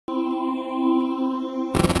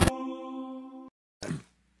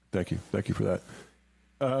Thank you. Thank you for that.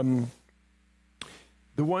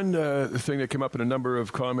 The one thing that came up in a number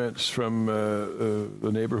of comments from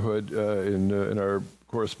the neighborhood in our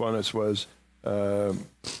correspondence was the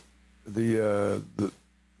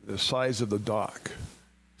size of the dock.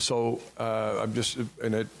 So I'm just,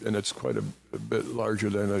 and it's quite a bit larger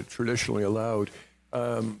than traditionally allowed.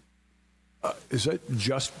 Is that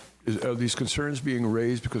just, are these concerns being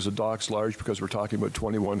raised because the dock's large, because we're talking about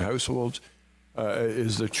 21 households?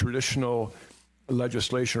 Is the traditional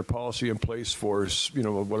legislation or policy in place for, you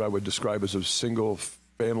know, what I would describe as a single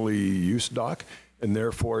family use dock, and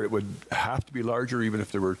therefore it would have to be larger even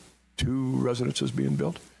if there were 2 residences being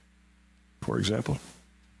built, for example?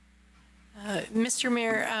 Mr.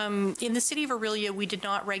 Mayor, in the city of Orillia, we did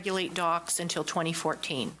not regulate docks until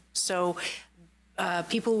 2014. So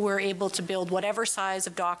people were able to build whatever size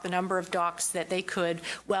of dock, the number of docks that they could,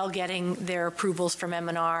 while getting their approvals from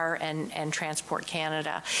M&R and Transport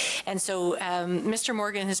Canada. And so Mr.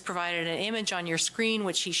 Morgan has provided an image on your screen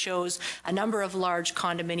which he shows a number of large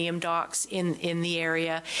condominium docks in the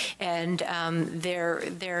area, and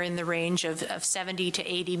they're in the range of 70 to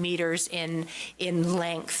 80 meters in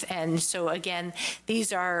length. And so again,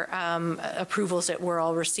 these are approvals that were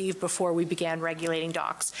all received before we began regulating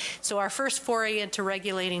docks. So our first foray into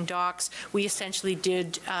regulating docks, we essentially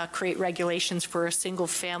did create regulations for a single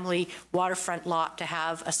family waterfront lot to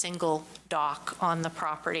have a single dock on the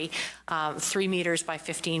property, 3 meters by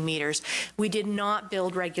 15 meters. We did not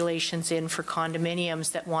build regulations in for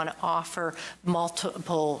condominiums that want to offer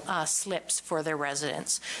multiple slips for their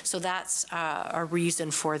residents. So that's a reason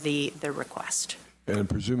for the request. And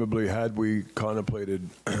presumably, had we contemplated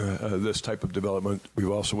this type of development, we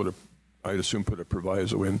also would have, I'd assume, put a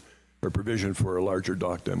proviso in, or provision for a larger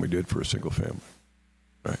dock than we did for a single family.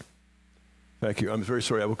 Right. Thank you. I'm very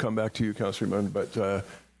sorry. I will come back to you, Councillor Munn, but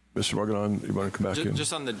Mr. Morgan, you want to come back in?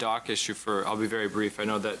 Just on the dock issue, I'll be very brief. I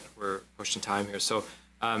know that we're pushing time here. So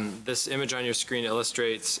this image on your screen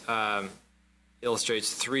illustrates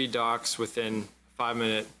 3 docks within a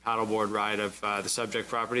 5-minute paddleboard ride of the subject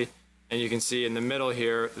property. And you can see in the middle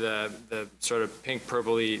here, the sort of pink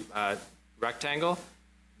purpley rectangle.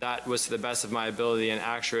 That was, to the best of my ability, an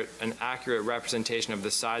accurate representation of the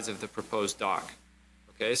size of the proposed dock.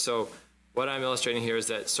 Okay, so what I'm illustrating here is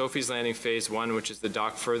that Sophie's Landing Phase 1, which is the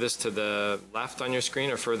dock furthest to the left on your screen,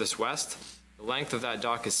 or furthest west, the length of that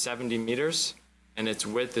dock is 70 meters, and its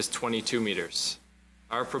width is 22 meters.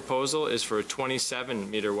 Our proposal is for a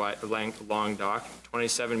 27-meter long dock,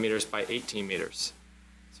 27 meters by 18 meters.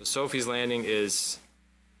 So Sophie's Landing is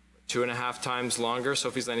 2.5 times longer.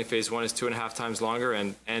 Sophie's Landing Phase 1 is 2.5 times longer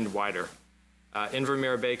and wider.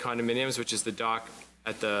 Invermere Bay Condominiums, which is the dock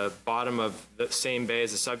at the bottom of the same bay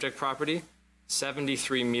as the subject property,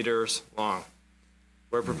 73 meters long.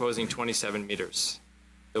 We're proposing 27 meters.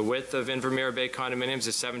 The width of Invermere Bay Condominiums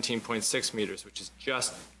is 17.6 meters, which is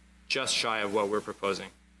just shy of what we're proposing.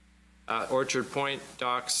 Orchard Point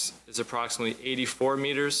Docks is approximately 84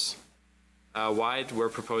 meters wide. We're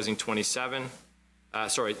proposing 27.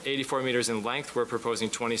 84 meters in length, we're proposing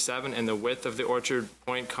 27, and the width of the Orchard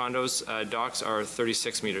Point condos docks are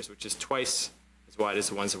 36 meters, which is twice as wide as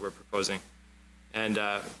the ones that we're proposing. And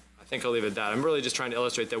I think I'll leave it at that. I'm really just trying to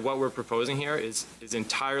illustrate that what we're proposing here is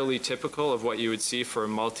entirely typical of what you would see for a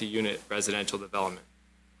multi-unit residential development.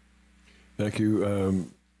 Thank you,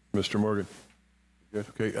 Mr. Morgan.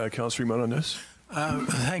 Okay, Councillor Munn on this.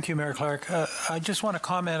 Thank you, Mayor Clark. I just want to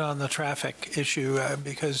comment on the traffic issue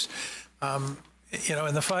because you know,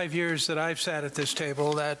 in the 5 years that I've sat at this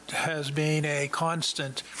table, that has been a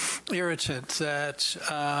constant irritant that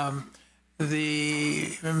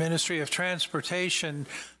the Ministry of Transportation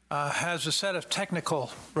has a set of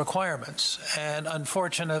technical requirements, and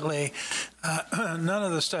unfortunately, none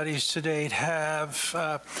of the studies to date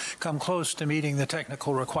have come close to meeting the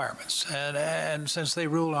technical requirements. And since they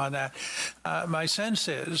ruled on that, my sense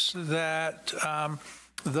is that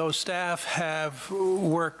those staff have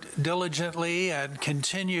worked diligently and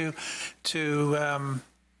continue to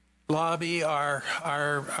lobby our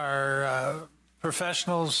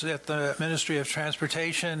professionals at the Ministry of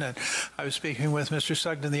Transportation. And I was speaking with Mr.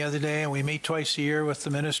 Sugden the other day, and we meet twice a year with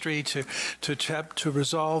the ministry to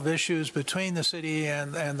resolve issues between the city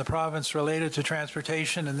and the province related to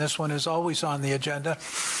transportation, and this one is always on the agenda.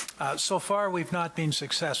 So far, we've not been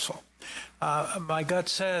successful. My gut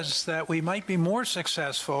says that we might be more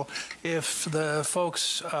successful if the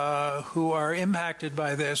folks who are impacted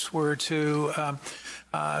by this were to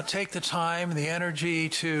take the time and the energy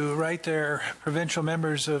to write their provincial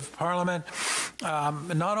members of parliament,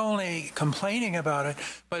 not only complaining about it,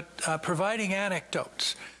 but providing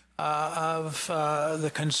anecdotes.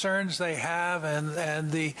 the concerns they have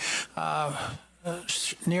and the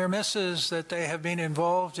near misses that they have been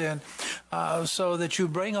involved in, so that you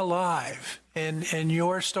bring alive in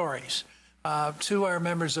your stories to our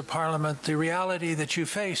members of Parliament the reality that you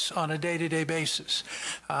face on a day-to-day basis.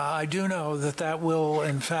 I do know that that will,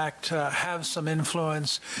 in fact, have some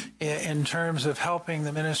influence in terms of helping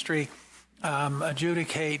the ministry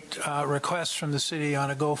adjudicate requests from the city on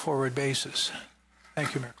a go-forward basis.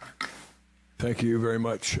 Thank you, Mayor Clark. Thank you very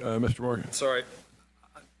much. Mr. Morgan. Sorry.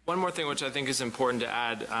 One more thing which I think is important to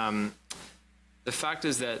add. The fact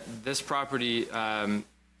is that this property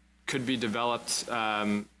could be developed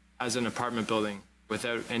as an apartment building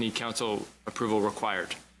without any council approval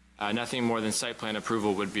required. Nothing more than site plan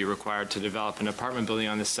approval would be required to develop an apartment building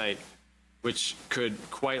on this site, which could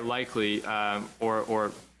quite likely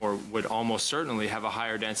or would almost certainly have a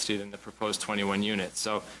higher density than the proposed 21 units.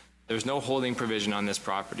 So there's no holding provision on this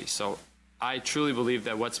property. So I truly believe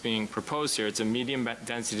that what's being proposed here, it's a medium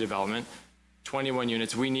density development, 21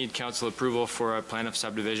 units. We need council approval for a plan of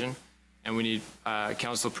subdivision, and we need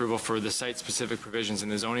council approval for the site-specific provisions in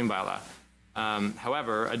the zoning bylaw.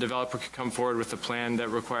 However, a developer could come forward with a plan that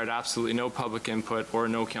required absolutely no public input or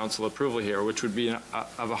no council approval here, which would be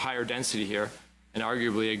of a higher density here and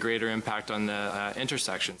arguably a greater impact on the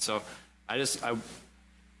intersection. So it's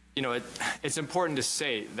important to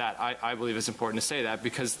say that. I believe it's important to say that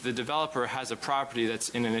because the developer has a property that's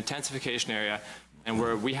in an intensification area and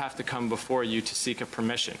where we have to come before you to seek a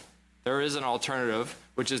permission. There is an alternative,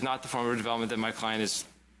 which is not the form of development that my client is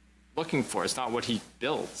looking for. It's not what he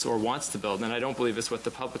builds or wants to build, and I don't believe it's what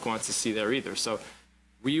the public wants to see there either. So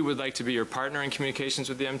we would like to be your partner in communications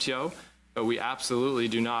with the MTO, but we absolutely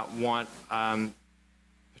do not want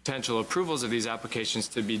potential approvals of these applications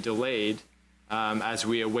to be delayed as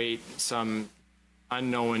we await some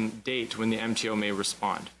unknown date when the MTO may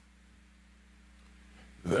respond.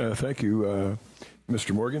 Thank you,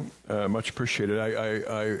 Mr. Morgan. Much appreciated.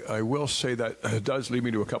 I will say that it does lead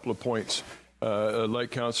me to a couple of points. Like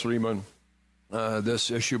Councillor Eamon, this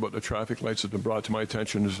issue about the traffic lights has been brought to my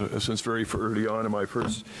attention since very early on in my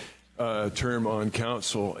first term on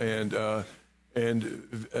council, and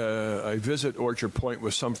I visit Orchard Point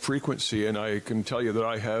with some frequency, and I can tell you that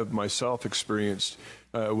I have myself experienced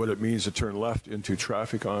what it means to turn left into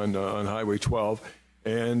traffic on Highway 12,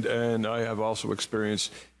 and I have also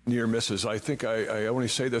experienced near misses. I think I only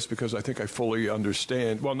say this because I think I fully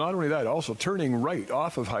understand. Well, not only that, also turning right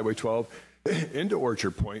off of Highway 12 into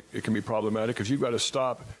Orchard Point, it can be problematic because you've got to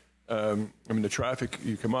stop. The traffic,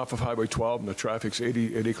 you come off of Highway 12 and the traffic's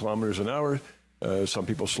 80 kilometers an hour. Some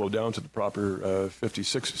people slow down to the proper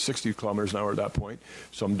 60 kilometers an hour at that point.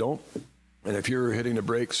 Some don't. And if you're hitting the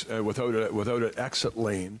brakes without an exit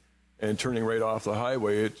lane and turning right off the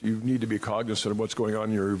highway, you need to be cognizant of what's going on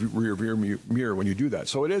in your rear mirror when you do that.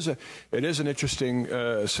 So it is an interesting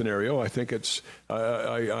scenario. I think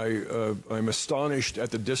I'm astonished at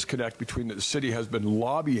the disconnect between the city has been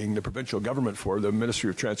lobbying the provincial government for, the Ministry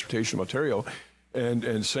of Transportation of Ontario,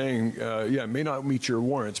 and saying, yeah, it may not meet your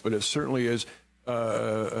warrants, but it certainly is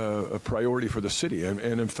a priority for the city. And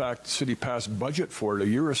in fact, the city passed budget for it a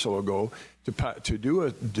year or so ago to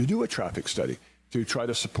do a traffic study, to try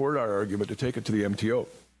to support our argument, to take it to the MTO.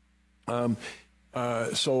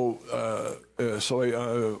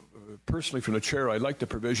 Personally, from the chair, I like the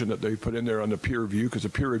provision that they put in there on the peer review, because the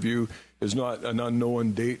peer review is not an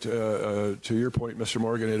unknown date. To your point, Mr.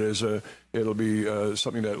 Morgan, it'll be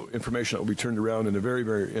something information that will be turned around in a very,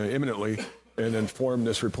 very imminently, and inform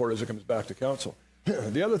this report as it comes back to council.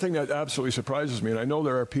 The other thing that absolutely surprises me, and I know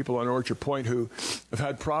there are people on Orchard Point who have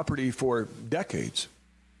had property for decades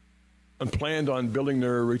and planned on building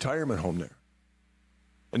their retirement home there,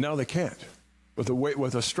 and now they can't.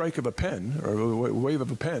 With a strike of a pen or a wave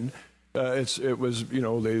of a pen, the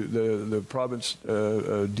province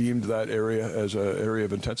deemed that area as an area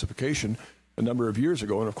of intensification a number of years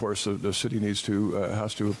ago, and of course the city has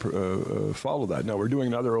to follow that. Now we're doing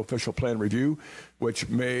another official plan review, which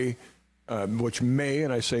may,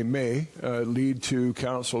 and I say may, lead to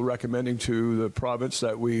council recommending to the province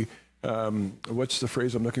that we, what's the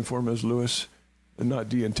phrase I'm looking for, Ms. Lewis? Not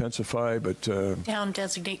de-intensify, but... down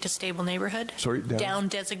designate to stable neighborhood. Sorry? Down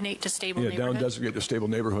designate to stable neighborhood. Yeah, down designate to stable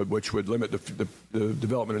neighborhood, which would limit the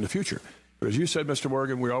development in the future. But as you said, Mr.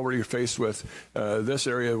 Morgan, we're already faced with this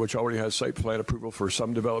area, which already has site plan approval for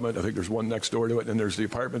some development. I think there's one next door to it, and there's the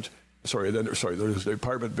apartment. There's the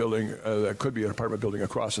apartment building that could be an apartment building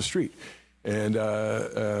across the street. And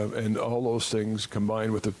all those things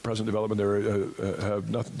combined with the present development there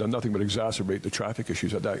have done nothing but exacerbate the traffic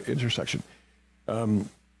issues at that intersection.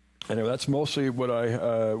 Anyway, that's mostly what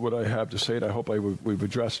I have to say, and I hope we've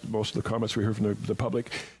addressed most of the comments we heard from the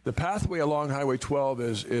public. The pathway along Highway 12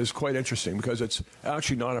 is quite interesting because it's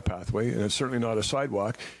actually not a pathway, and it's certainly not a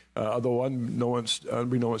sidewalk. Although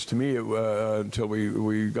unbeknownst to me, until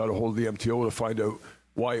we got a hold of the MTO to find out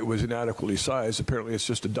why it was inadequately sized, apparently it's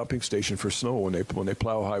just a dumping station for snow when they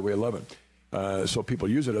plow Highway 11. So people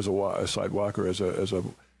use it as a sidewalk or as a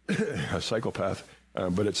cycle path,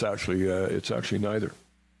 but it's actually neither.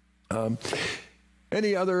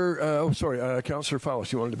 Any other? Councillor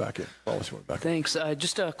Fowles, you wanted to back in. Thanks.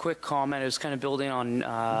 Just a quick comment. I was kind of building on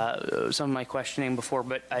some of my questioning before,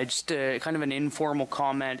 but I just kind of an informal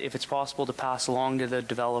comment. If it's possible to pass along to the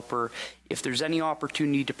developer, if there's any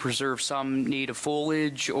opportunity to preserve some native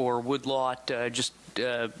foliage or woodlot, just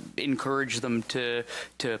encourage them to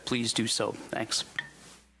please do so. Thanks.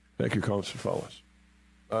 Thank you, Councillor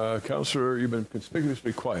Fowles. Councillor, you've been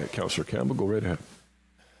conspicuously quiet. Councillor Campbell, go right ahead.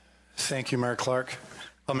 Thank you, Mayor Clark.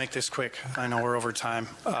 I'll make this quick. I know we're over time.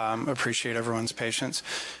 Appreciate everyone's patience.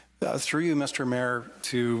 Through you, Mr. Mayor,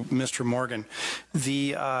 to Mr. Morgan,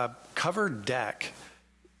 the covered deck.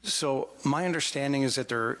 So my understanding is that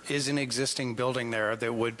there is an existing building there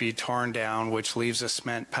that would be torn down, which leaves a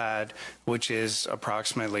cement pad, which is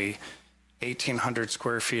approximately 1,800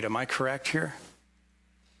 square feet. Am I correct here?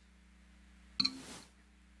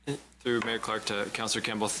 Through Mayor Clark to Councillor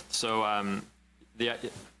Campbell. So the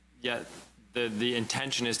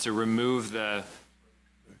intention is to remove the.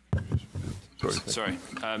 Sorry.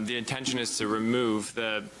 The intention is to remove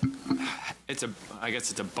the. I guess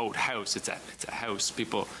it's a boat house. It's a house.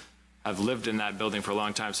 People have lived in that building for a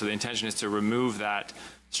long time. So the intention is to remove that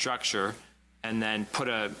structure and then put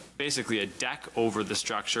basically a deck over the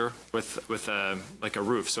structure with a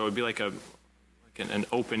roof. So it would be like an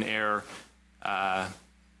open air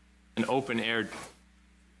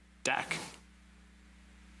deck.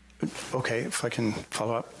 Okay, if I can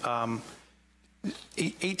follow up.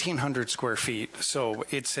 1,800 square feet. So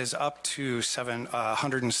it says up to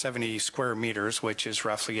 170 square meters, which is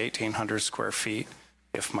roughly 1,800 square feet,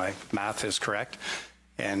 if my math is correct.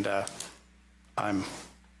 And I'm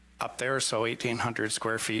up there, so 1,800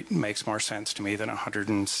 square feet makes more sense to me than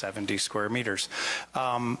 170 square meters.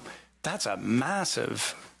 That's a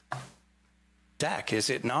massive deck,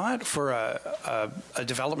 is it not? For a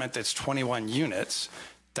development that's 21 units.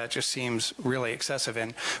 That just seems really excessive.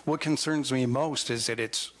 And what concerns me most is that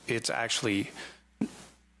it's actually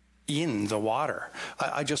in the water.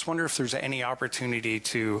 I just wonder if there's any opportunity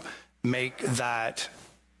to make that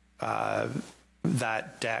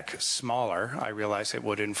deck smaller. I realize it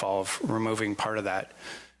would involve removing part of that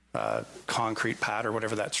concrete pad or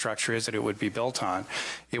whatever that structure is that it would be built on.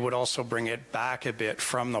 It would also bring it back a bit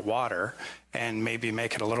from the water and maybe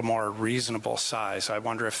make it a little more reasonable size. I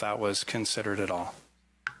wonder if that was considered at all.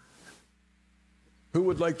 Who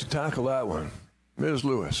would like to tackle that one? Ms.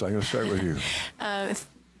 Lewis, I'm going to start with you.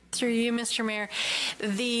 Through you, Mr. Mayor,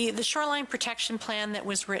 the shoreline protection plan that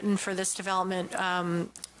was written for this development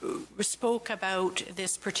spoke about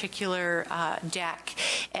this particular deck,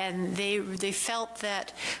 and they felt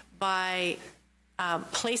that by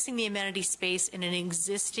placing the amenity space in an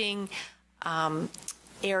existing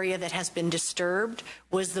area that has been disturbed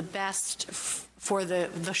was the best for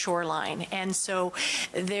the shoreline. And so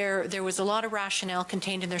there was a lot of rationale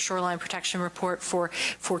contained in their shoreline protection report for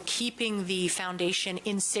keeping the foundation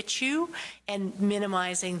in situ and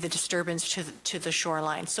minimizing the disturbance to the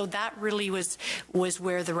shoreline. So that really was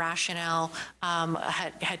where the rationale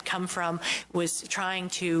had come from, was trying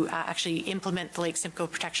to actually implement the Lake Simcoe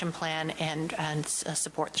Protection Plan and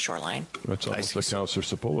support the shoreline. That's almost like Councillor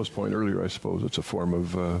Sepulveda's point earlier, I suppose. It's a form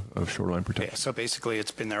of shoreline protection. Yeah, so basically it's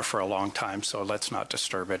been there for a long time, so let's not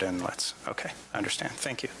disturb it and okay, I understand.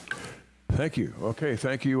 Thank you. Thank you. Okay,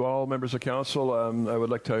 thank you all members of council. I would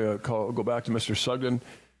like to go back to Mr. Sugden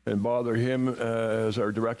and bother him as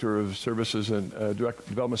our Director of Services and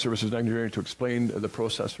Development Services and Engineering to explain the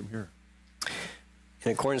process from here.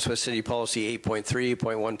 In accordance with City Policy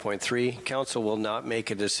 8.3.1.3, Council will not make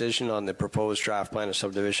a decision on the proposed draft plan of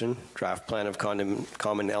subdivision, draft plan of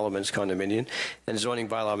common elements condominium, and zoning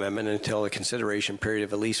bylaw amendment until the consideration period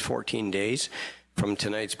of at least 14 days from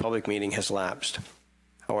tonight's public meeting has lapsed.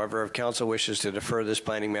 However, if Council wishes to defer this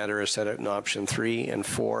planning matter as set out in option 3 and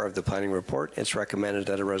 4 of the planning report, it's recommended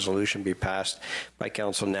that a resolution be passed by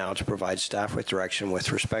Council now to provide staff with direction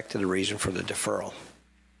with respect to the reason for the deferral.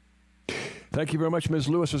 Thank you very much, Ms.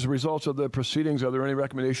 Lewis. As a result of the proceedings, are there any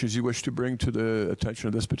recommendations you wish to bring to the attention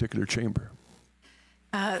of this particular chamber?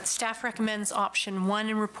 Staff recommends option 1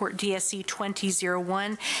 in report DSC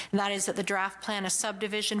 2001, and that is that the draft plan of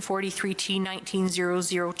subdivision 43T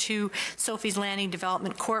 19002, Sophie's Landing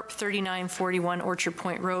Development Corp., 3941 Orchard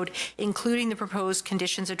Point Road, including the proposed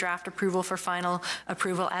conditions of draft approval for final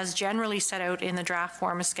approval as generally set out in the draft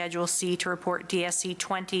form of Schedule C to report DSC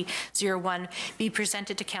 2001, be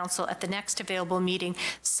presented to Council at the next available meeting,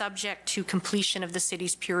 subject to completion of the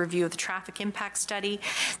City's peer review of the traffic impact study,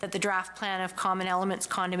 that the draft plan of common elements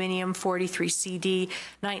condominium 43 CD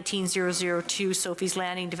 19002 Sophie's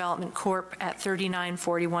Landing Development Corp. at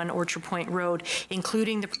 3941 Orchard Point Road,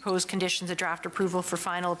 including the proposed conditions of draft approval for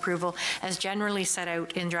final approval as generally set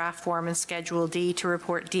out in draft form and Schedule D to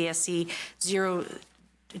report DSC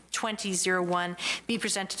 2001 be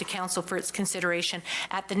presented to Council for its consideration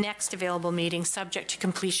at the next available meeting, subject to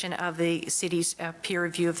completion of the City's peer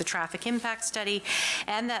review of the traffic impact study,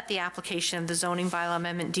 and that the application of the zoning bylaw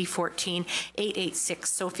amendment D14-886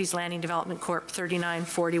 Sophie's Landing Development Corp.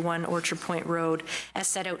 3941 Orchard Point Road as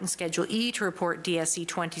set out in Schedule E to report DSC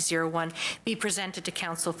 2001 be presented to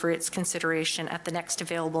Council for its consideration at the next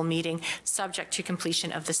available meeting, subject to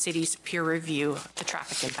completion of the City's peer review of the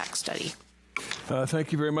traffic impact study.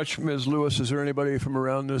 Thank you very much, Ms. Lewis. Is there anybody from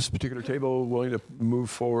around this particular table willing to move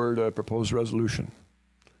forward a proposed resolution?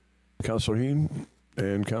 Councillor Heen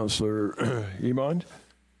and Councillor Emond.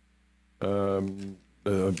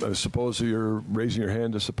 I suppose you're raising your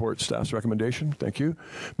hand to support staff's recommendation. Thank you.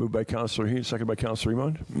 Moved by Councillor Heen, second by Councillor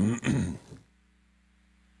Emond.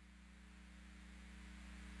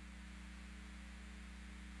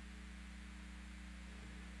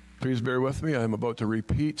 Please bear with me. I'm about to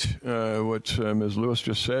repeat what Ms. Lewis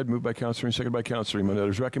just said. Moved by Councillor and seconded by Councillor Emond. That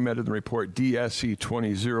is recommended in the report DSC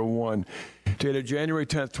 2001, dated January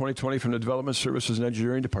 10th, 2020, from the Development Services and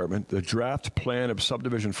Engineering Department. The draft plan of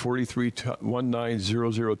subdivision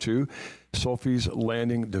 4319002, Sophie's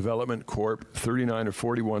Landing Development Corp., 39 or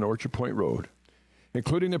 41 Orchard Point Road,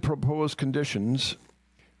 including the proposed conditions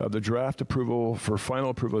of the draft approval for final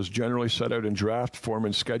approval is generally set out in draft form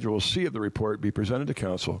and Schedule C of the report be presented to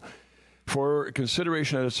Council for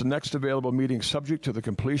consideration at its next available meeting, subject to the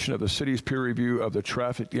completion of the City's peer review of the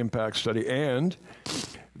traffic impact study, and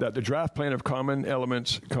that the draft plan of common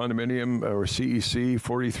elements condominium or CEC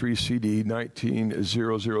 43 CD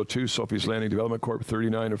 19002 Sophie's Landing Development Corp.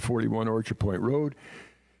 39 or 41 Orchard Point Road,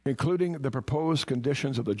 including the proposed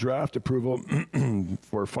conditions of the draft approval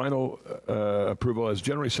for final approval as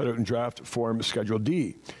generally set out in draft form Schedule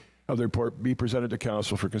D of the report be presented to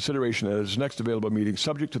Council for consideration at its next available meeting,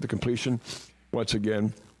 subject to the completion, once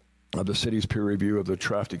again, of the City's peer review of the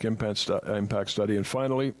traffic impact study. And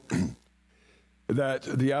finally, that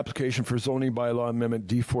the application for zoning bylaw amendment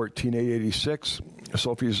D14-886,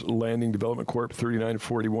 Sophie's Landing Development Corp.,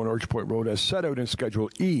 3941 Orchard Point Road, as set out in Schedule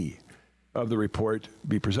E of the report,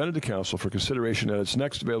 be presented to Council for consideration at its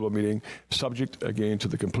next available meeting, subject again to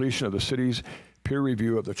the completion of the City's peer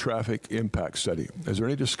review of the traffic impact study. Is there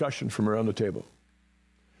any discussion from around the table?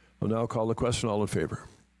 I'll now call the question. All in favor?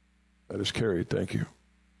 That is carried. Thank you.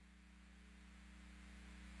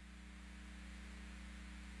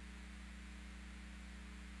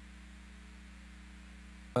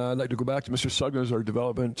 I'd like to go back to Mr. Sugden as our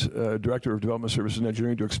Director of Development Services and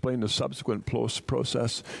Engineering to explain the subsequent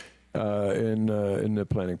process in the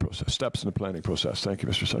planning process, steps in the planning process. Thank you,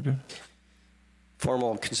 Mr. Sugden.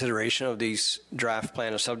 Formal consideration of these draft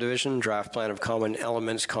plan of subdivision, draft plan of common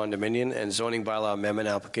elements condominium, and zoning bylaw amendment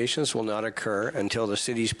applications will not occur until the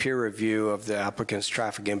City's peer review of the applicant's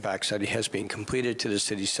traffic impact study has been completed to the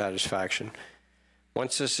City's satisfaction.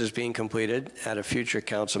 Once this is being completed, at a future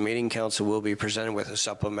Council meeting, Council will be presented with a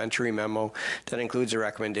supplementary memo that includes a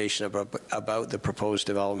recommendation about the proposed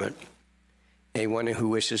development. Anyone who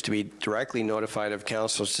wishes to be directly notified of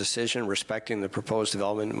Council's decision respecting the proposed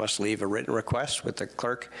development must leave a written request with the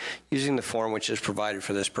clerk using the form which is provided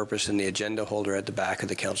for this purpose in the agenda holder at the back of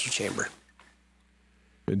the Council chamber.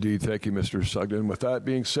 Indeed. Thank you, Mr. Sugden. With that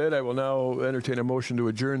being said, I will now entertain a motion to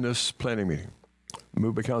adjourn this planning meeting.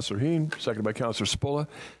 Moved by Councillor Heen, seconded by Councillor Spola.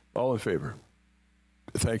 All in favor?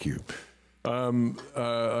 Thank you.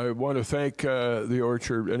 I want to thank the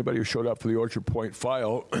Orchard, anybody who showed up for the Orchard Point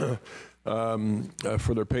file,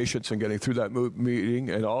 for their patience in getting through that meeting,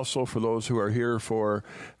 and also for those who are here for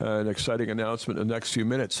an exciting announcement in the next few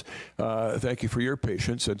minutes. Thank you for your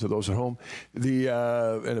patience, and to those at home.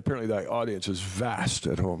 And apparently that audience is vast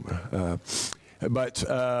at home. But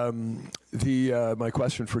my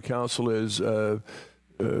question for Council is,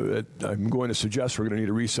 I'm going to suggest we're going to need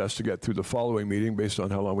a recess to get through the following meeting based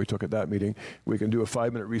on how long we took at that meeting. We can do a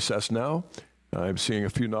 5-minute recess now. I'm seeing a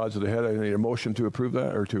few nods of the head. I need a motion to approve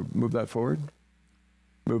that or to move that forward.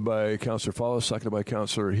 Moved by Councillor Follis, seconded by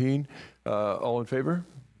Councillor Heen. All in favor?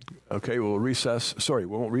 Okay, we'll recess. Sorry,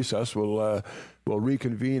 we won't recess. We'll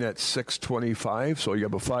reconvene at 6:25. So you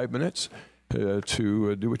have about 5 minutes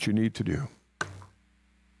to do what you need to do.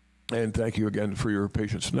 And thank you again for your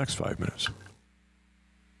patience the next 5 minutes.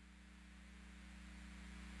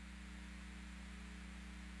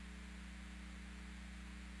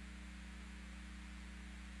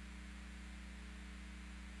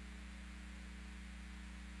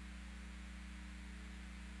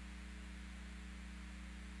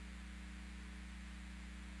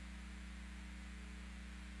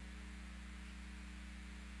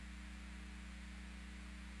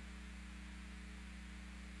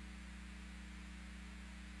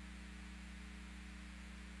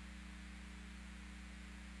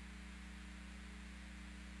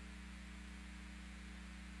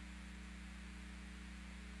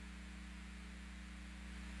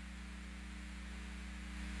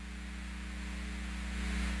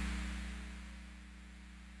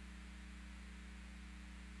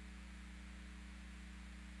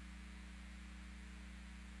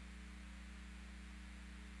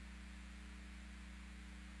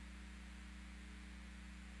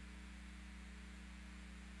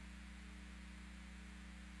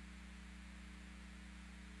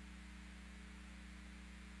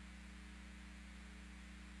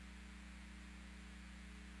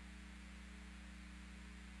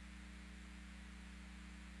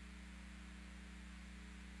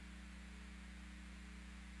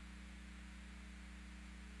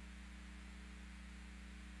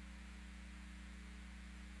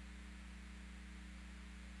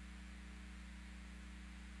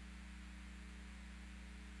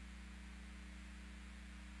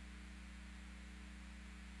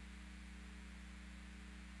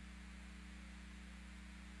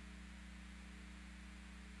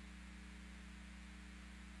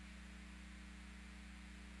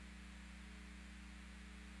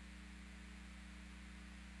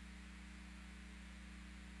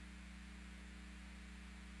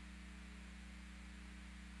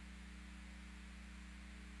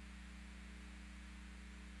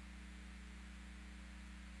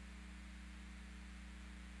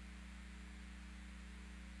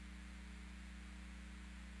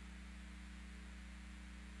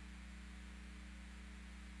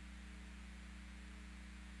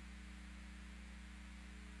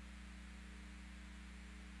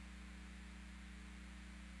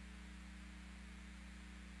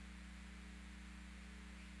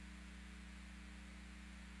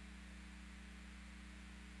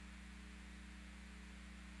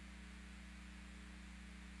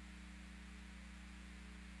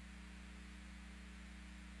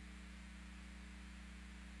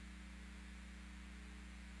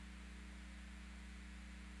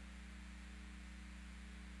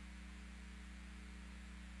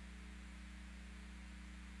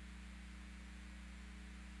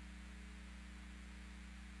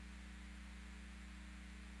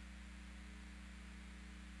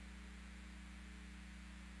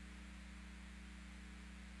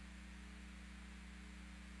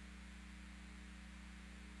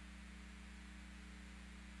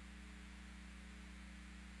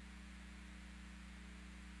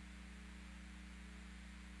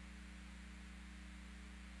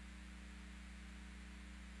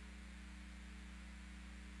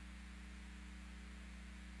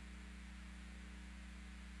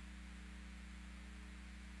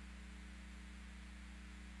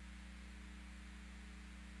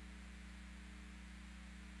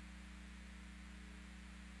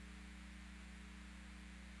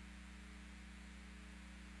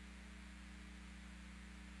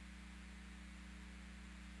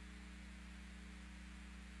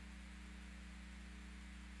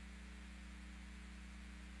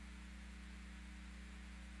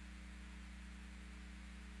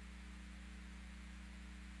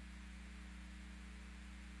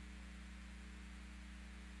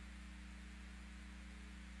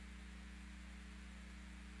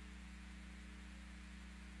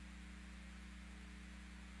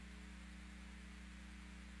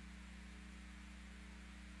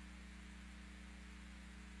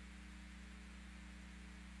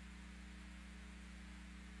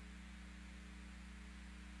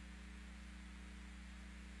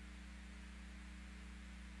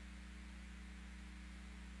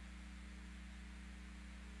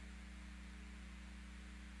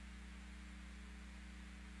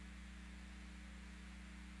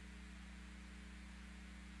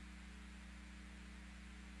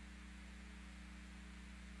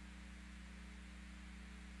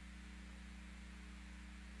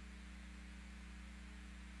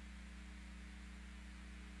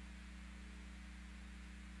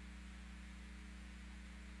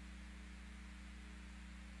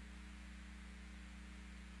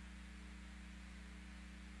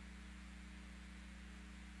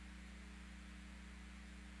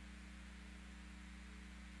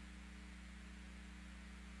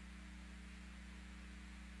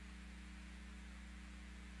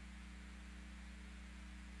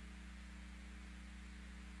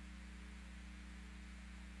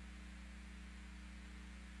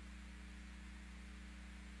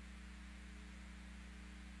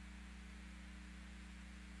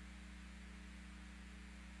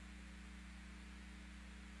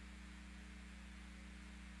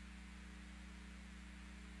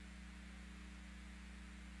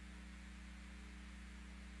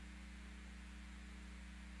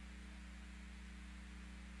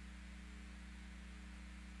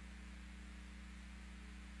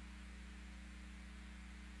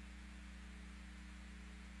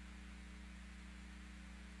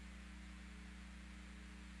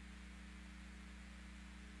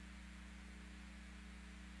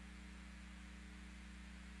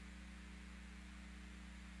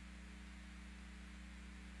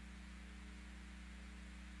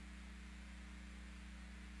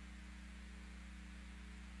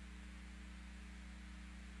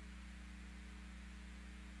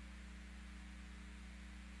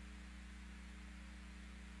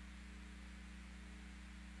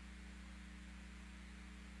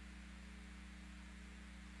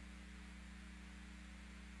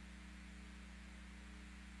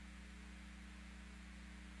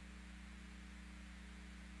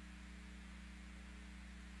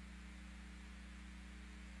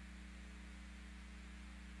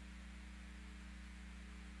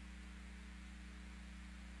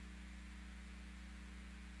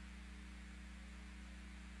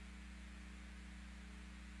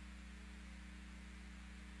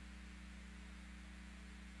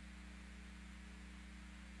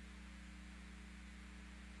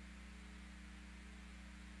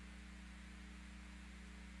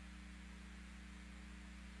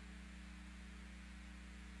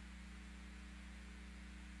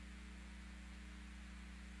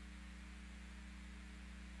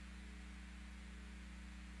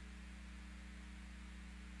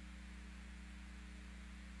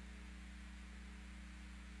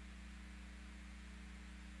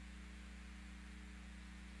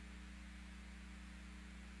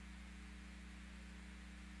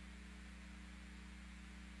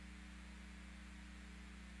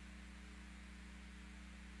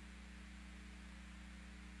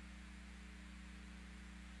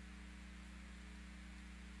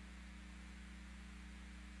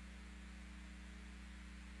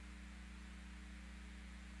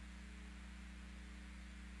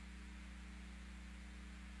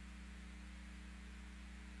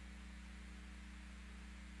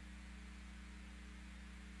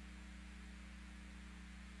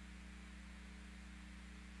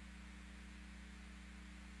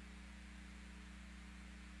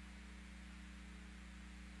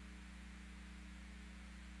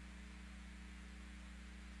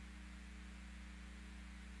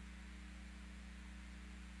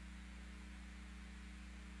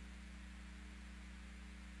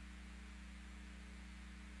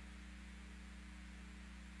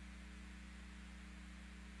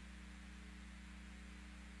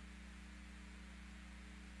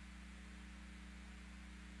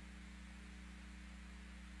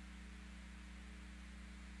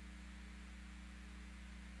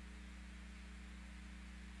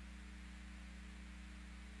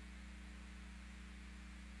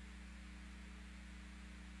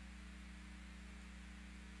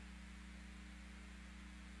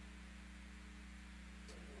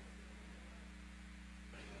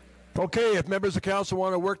 Okay, if members of council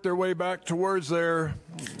want to work their way back towards their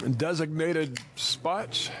designated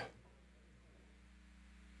spots.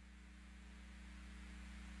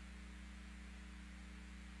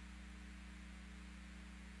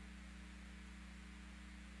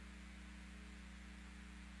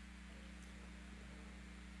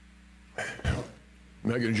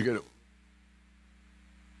 Megan, did you get it?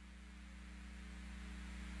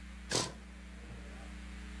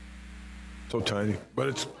 So tiny, but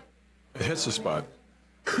it hits the spot.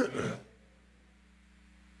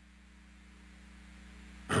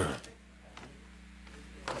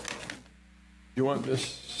 You want this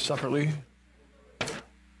separately?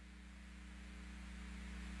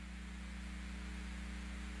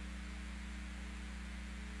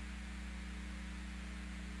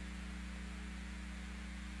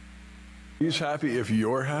 He's happy if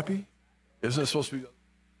you're happy? Isn't it supposed to be?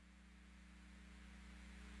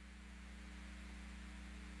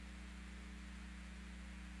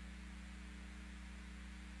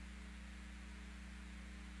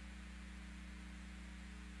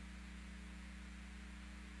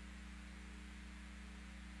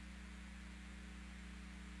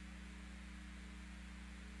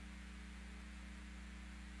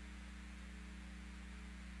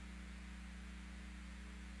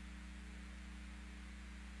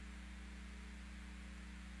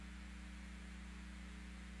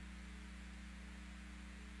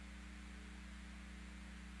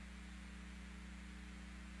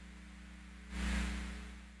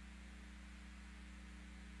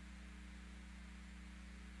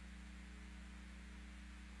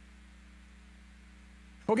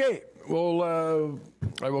 Okay, well,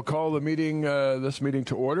 I will call the meeting, this meeting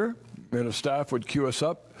to order, and if staff would queue us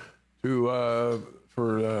up to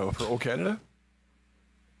for O Canada.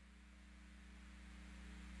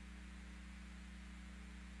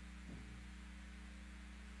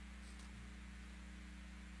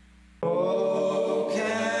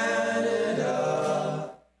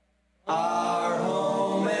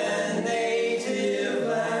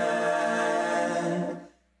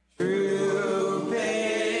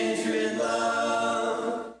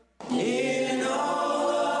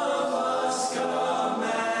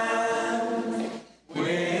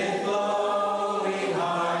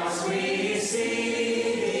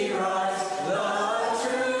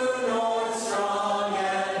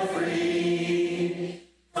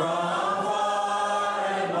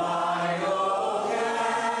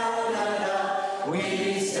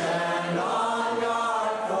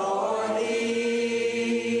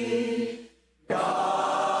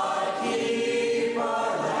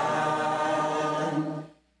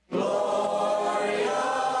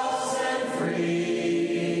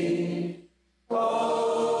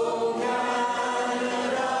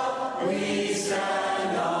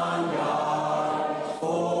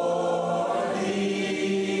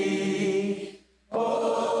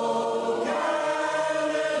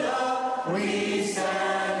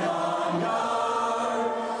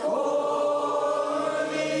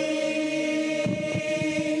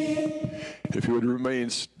 If you would remain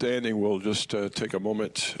standing, we'll just take a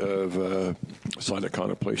moment of silent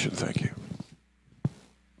contemplation. Thank you.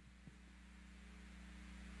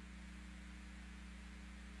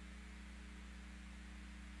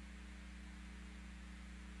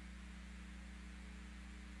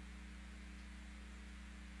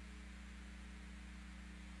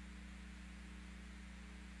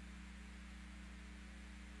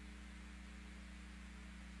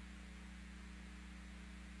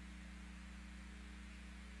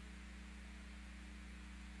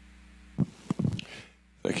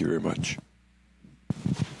 Thank you very much.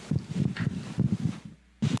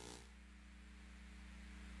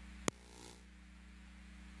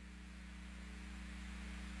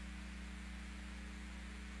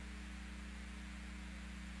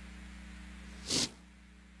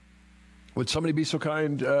 Would somebody be so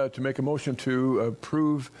kind to make a motion to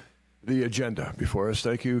approve the agenda before us?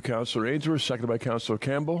 Thank you, Councillor Ainsworth, seconded by Councillor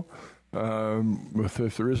Campbell.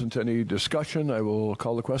 If there isn't any discussion, I will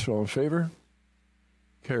call the question. All in favor?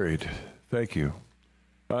 Carried. Thank you.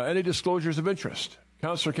 Any disclosures of interest?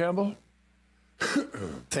 Councillor Campbell?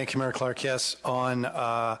 Thank you, Mayor Clark. Yes, on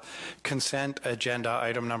consent agenda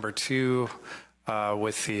item number 2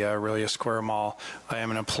 with the Orillia Square Mall, I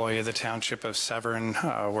am an employee of the Township of Severn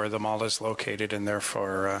where the mall is located, and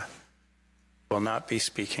therefore will not be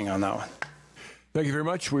speaking on that one. Thank you very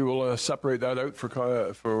much. We will separate that out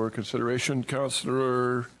for consideration.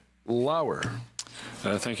 Councillor Lauer.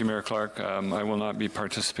 Thank you, Mayor Clark. I will not be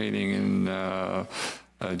participating in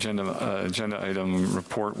agenda item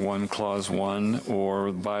report 1, clause 1,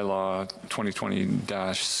 or bylaw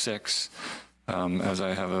 2020-6 as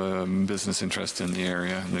I have a business interest in the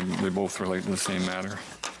area. They both relate to the same matter.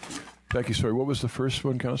 Thank you. Sorry, what was the first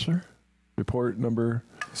one, Councillor? Report number?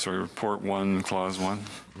 Sorry, Report 1, Clause 1.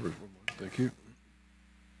 Thank you.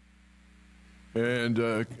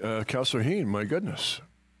 And Councillor Heen, my goodness.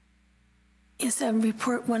 Yes,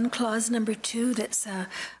 Report 1, Clause number 2, that's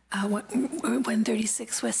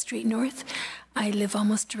 136 West Street North. I live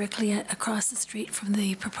almost directly across the street from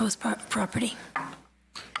the proposed property.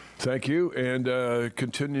 Thank you. And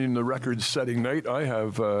continuing the record-setting night, I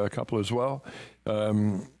have a couple as well.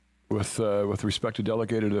 With respect to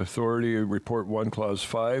delegated authority, Report 1, Clause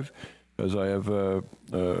 5, as I have a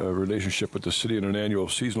relationship with the city on an annual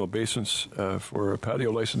seasonal basis for a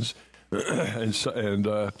patio license,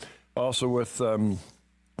 and also with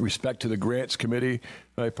respect to the Grants Committee,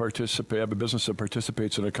 I have a business that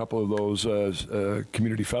participates in a couple of those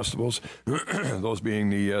community festivals, those being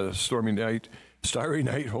the Starry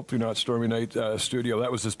Night, hopefully not Stormy Night Studio.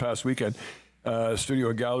 That was this past weekend. Studio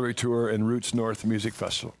and Gallery Tour and Roots North Music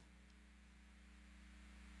Festival.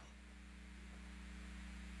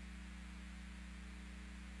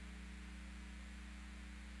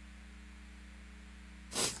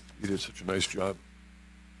 You did such a nice job.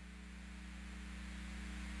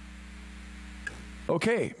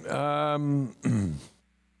 Okay.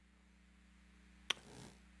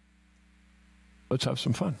 Let's have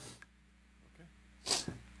some fun.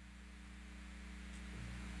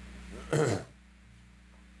 Okay.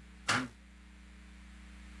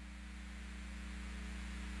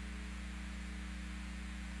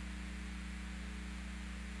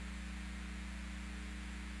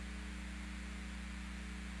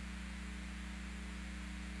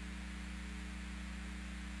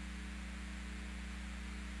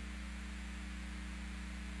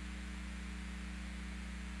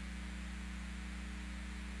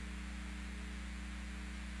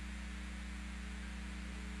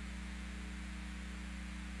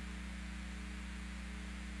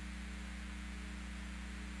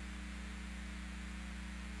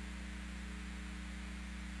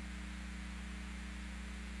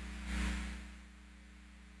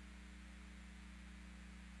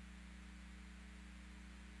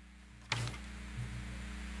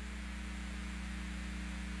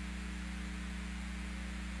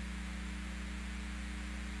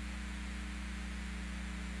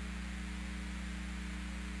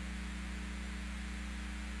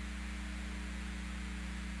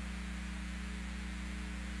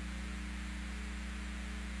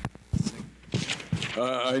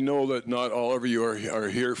 I know that not all of you are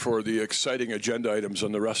here for the exciting agenda items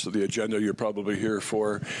on the rest of the agenda. You're probably here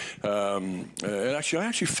for, and actually, I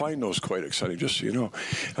actually find those quite exciting, just so you know.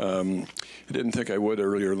 I didn't think I would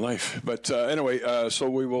earlier in life. But anyway, so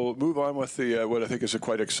we will move on with the what I think is a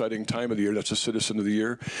quite exciting time of the year. That's the Citizen of the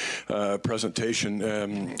Year presentation.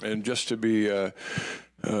 And just to be a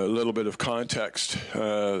little bit of context, the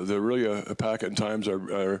Orillia Packet and Times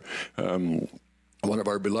are one of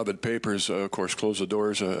our beloved papers, of course, closed the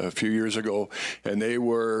doors a few years ago, and they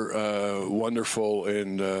were wonderful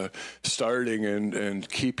in starting and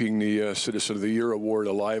keeping the Citizen of the Year award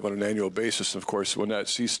alive on an annual basis. And of course, when that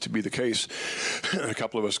ceased to be the case, a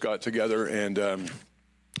couple of us got together and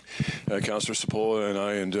Councillor Sapola and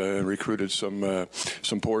I recruited some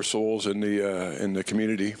poor souls in the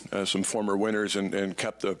community, some former winners, and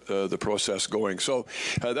kept the process going. So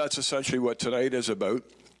that's essentially what tonight is about.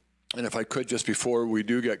 And if I could, just before we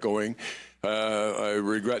do get going, I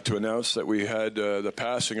regret to announce that we had the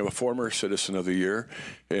passing of a former Citizen of the Year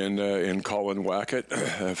in Colin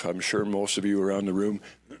Wackett. I'm sure most of you around the room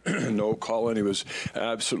know Colin. He was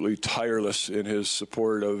absolutely tireless in his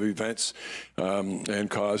support of events and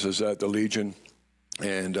causes at the Legion.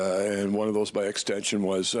 And one of those, by extension,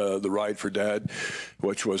 was the Ride for Dad,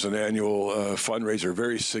 which was an annual fundraiser,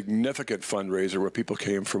 very significant fundraiser where people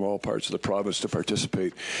came from all parts of the province to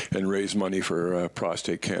participate and raise money for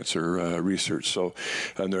prostate cancer research. So,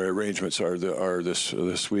 and their arrangements are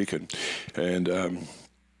this week, and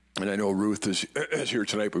I know Ruth is here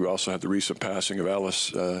tonight, but we also have the recent passing of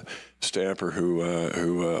Alice Stamper,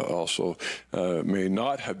 who also may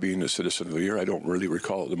not have been a Citizen of the Year. I don't really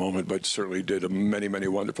recall at the moment, but certainly did many, many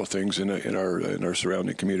wonderful things in our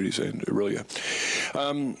surrounding communities in Orillia.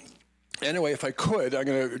 Anyway, if I could, I'm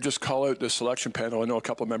going to just call out the selection panel. I know a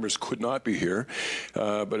couple of members could not be here,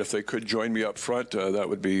 but if they could join me up front, that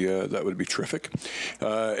would be terrific.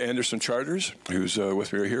 Anderson Charters, who's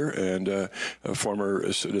with me right here, and a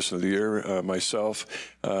former Citizen of the Year, myself.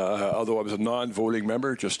 Although I was a non-voting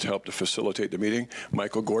member, just to help to facilitate the meeting.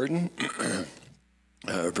 Michael Gordon.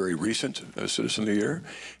 Very recent Citizen of the Year.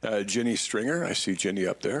 Ginny Stringer, I see Ginny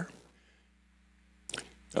up there.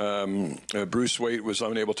 Bruce Waite was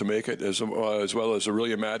unable to make it, as well as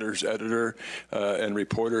Orillia Matters editor and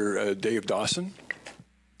reporter Dave Dawson.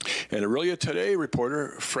 And Orillia Today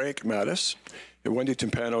reporter Frank Mattis. And Wendy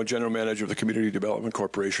Timpano, General Manager of the Community Development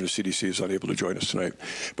Corporation of CDC, is unable to join us tonight.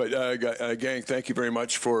 But gang, thank you very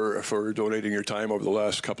much for donating your time over the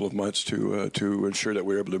last couple of months to ensure that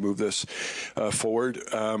we're able to move this forward.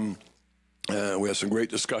 We had some great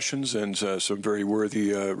discussions and some very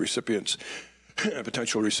worthy recipients.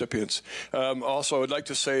 Potential recipients. Also, I'd like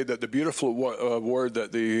to say that the beautiful award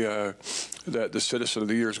that the Citizen of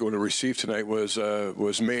the Year is going to receive tonight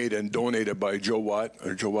was made and donated by Joe Watt,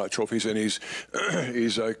 or Joe Watt Trophies, and he's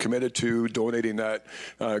committed to donating that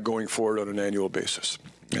going forward on an annual basis.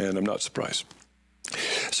 And I'm not surprised.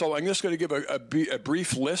 So I'm just going to give a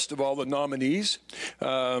brief list of all the nominees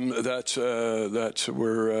that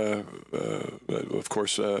were, of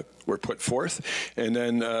course, were put forth, and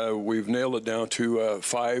then we've nailed it down to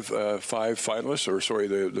five finalists, or sorry,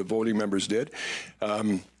 the voting members did.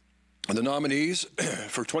 The nominees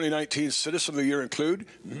for 2019 Citizen of the Year include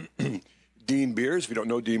Dean Beers. If you don't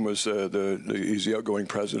know, Dean was he's the outgoing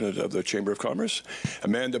president of the Chamber of Commerce.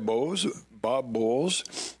 Amanda Bowes, Bob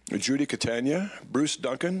Bowles, Judy Catania, Bruce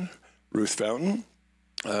Duncan, Ruth Fountain,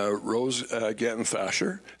 Rose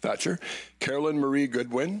Ganton-Thatcher, Carolyn Marie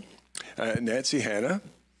Goodwin, Nancy Hanna,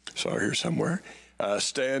 saw her here somewhere,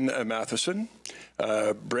 Stan Matheson,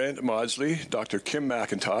 Brent Maudsley, Dr. Kim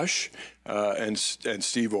McIntosh, and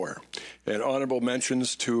Steve Orr. And honorable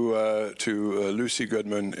mentions to Lucy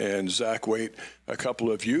Goodman and Zach Waite, a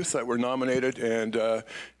couple of youth that were nominated,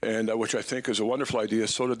 and which I think is a wonderful idea.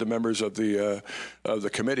 So did the members of the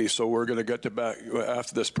committee. So we're going to get to back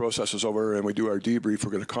after this process is over and we do our debrief.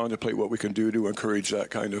 We're going to contemplate what we can do to encourage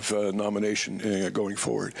that kind of nomination going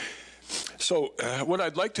forward. So what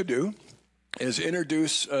I'd like to do is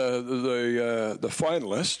introduce the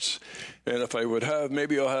finalists, and if I would have,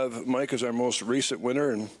 maybe I'll have Mike as our most recent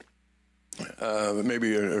winner, and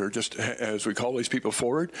maybe or just as we call these people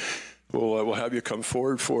forward, we'll have you come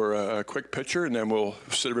forward for a quick picture, and then we'll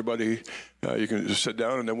sit everybody. You can just sit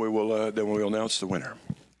down, and then we'll announce the winner.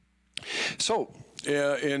 So,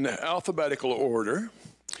 in alphabetical order,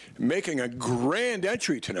 making a grand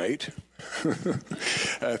entry tonight.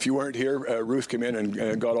 If you weren't here, Ruth came in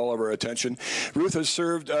and got all of our attention. Ruth has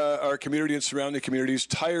served our community and surrounding communities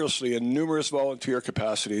tirelessly in numerous volunteer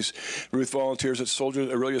capacities. Ruth volunteers at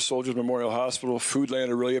Orillia Soldiers Memorial Hospital, Foodland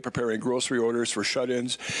Orillia, preparing grocery orders for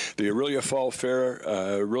shut-ins, the Orillia Fall Fair,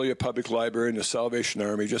 Orillia Public Library, and the Salvation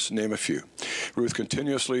Army, just to name a few. Ruth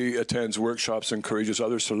continuously attends workshops and encourages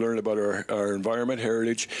others to learn about our environment,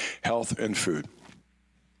 heritage, health, and food.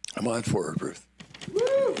 Come on forward, Ruth.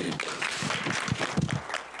 Woo!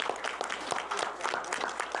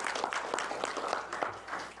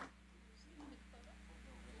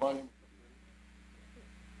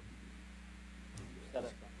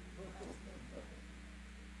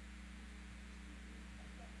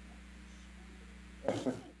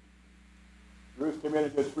 Ruth came in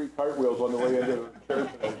and did 3 cartwheels on the way into the church.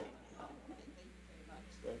 Thank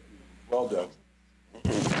you. Well done.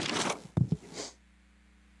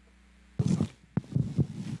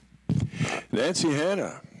 Nancy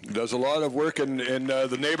Hanna does a lot of work in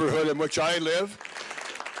the neighborhood in which I live.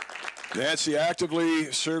 Nancy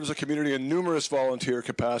actively serves the community in numerous volunteer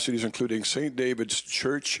capacities, including St. David's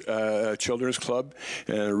Church Children's Club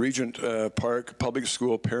and Regent Park Public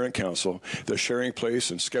School Parent Council, the Sharing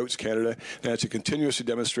Place, and Scouts Canada. Nancy continuously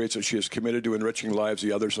demonstrates that she is committed to enriching lives of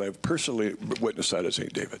the others, and I've personally witnessed that at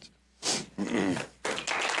St. David's. Congratulations.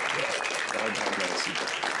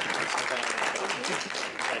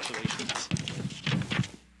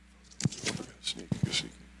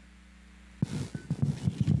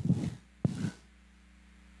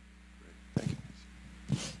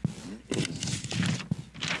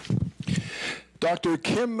 Dr.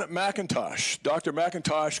 Kim McIntosh. Dr.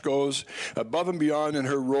 McIntosh goes above and beyond in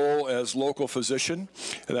her role as local physician,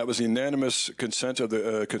 and that was the unanimous consensus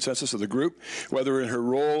of the group, whether in her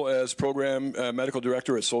role as program medical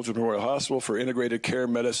director at Soldiers Memorial Hospital for integrated care,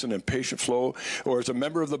 medicine, and patient flow, or as a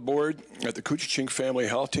member of the board at the Couchiching Family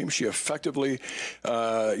Health Team. She effectively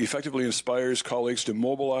inspires colleagues to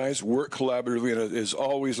mobilize, work collaboratively, and is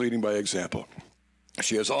always leading by example.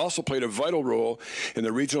 She has also played a vital role in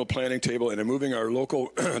the regional planning table and in moving our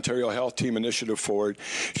local Ontario Health Team initiative forward.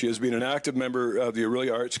 She has been an active member of the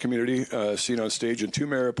Orillia Arts community, seen on stage in 2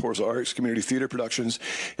 Mariposa Arts community theatre productions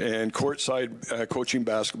and courtside coaching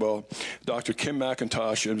basketball. Dr. Kim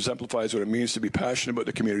McIntosh exemplifies what it means to be passionate about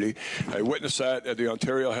the community. I witnessed that at the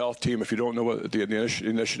Ontario Health Team. If you don't know what the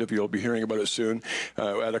initiative, you'll be hearing about it soon.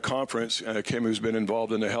 At a conference, Kim, who's been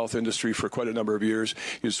involved in the health industry for quite a number of years,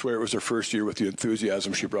 you'd swear it was her first year with the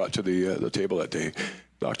enthusiasm she brought to the table that day.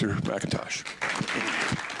 Dr. McIntosh.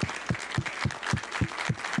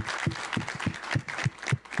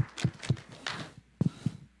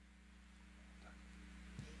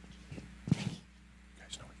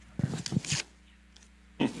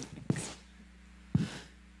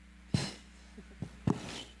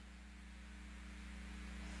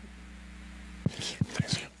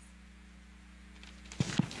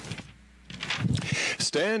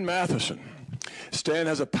 Stan Matheson. Stan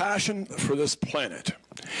has a passion for this planet.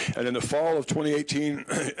 And in the fall of 2018,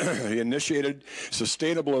 he initiated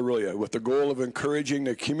Sustainable Orillia with the goal of encouraging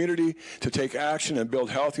the community to take action and build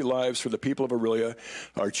healthy lives for the people of Orillia,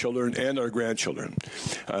 our children, and our grandchildren.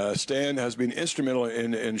 Stan has been instrumental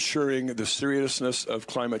in ensuring the seriousness of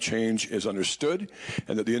climate change is understood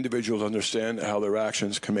and that the individuals understand how their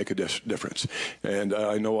actions can make a difference. And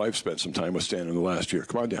I know I've spent some time with Stan in the last year.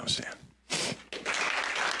 Come on down, Stan.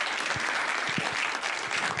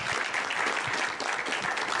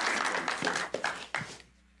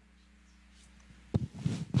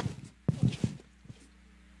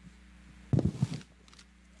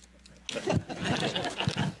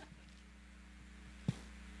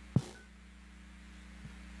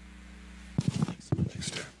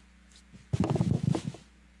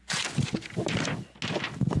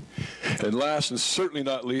 And last and certainly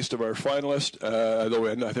not least of our finalists, although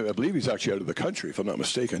I believe he's actually out of the country, if I'm not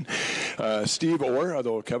mistaken, Steve Orr,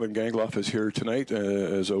 although Kevin Gangloff is here tonight,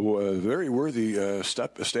 is a very worthy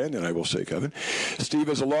stand-in, I will say, Kevin. Steve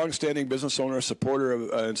is a long-standing business owner, supporter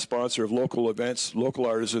of, and sponsor of local events, local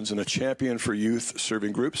artisans, and a champion for youth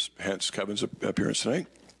serving groups, hence Kevin's appearance tonight.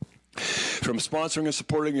 From sponsoring and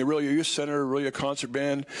supporting the Orillia Youth Center, Orillia Concert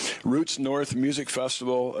Band, Roots North Music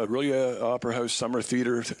Festival, Orillia Opera House Summer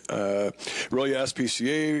Theatre, Orillia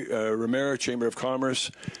SPCA, Romero Chamber of Commerce,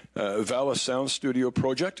 Valis Sound Studio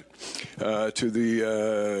Project, to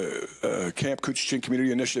the Camp Couchiching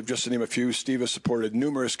Community Initiative, just to name a few. Steve has supported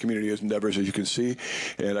numerous community endeavors, as you can see,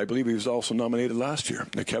 and I believe he was also nominated last year.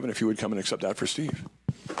 Now, Kevin, if you would come and accept that for Steve.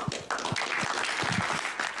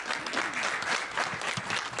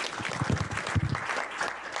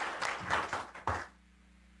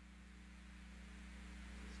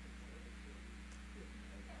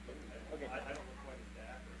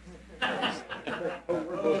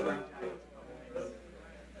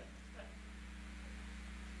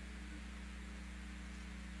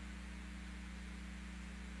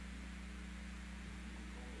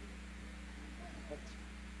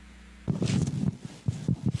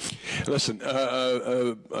 Listen,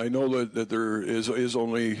 I know that there is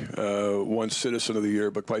only one Citizen of the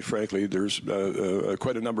Year, but quite frankly, there's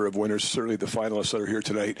quite a number of winners, certainly the finalists that are here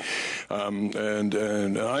tonight.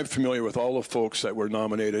 And I'm familiar with all the folks that were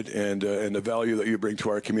nominated and the value that you bring to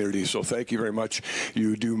our community. So thank you very much.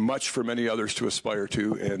 You do much for many others to aspire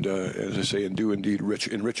to, and as I say, and do indeed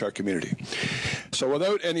enrich our community. So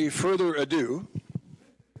without any further ado,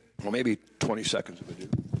 well, maybe 20 seconds of ado.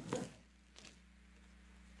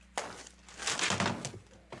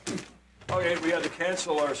 Okay, we had to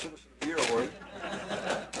cancel our Citizen of the Year award.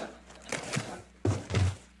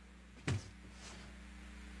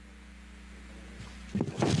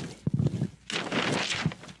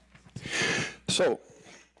 So,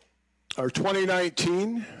 our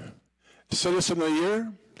 2019 Citizen of the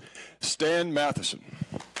Year, Stan Matheson.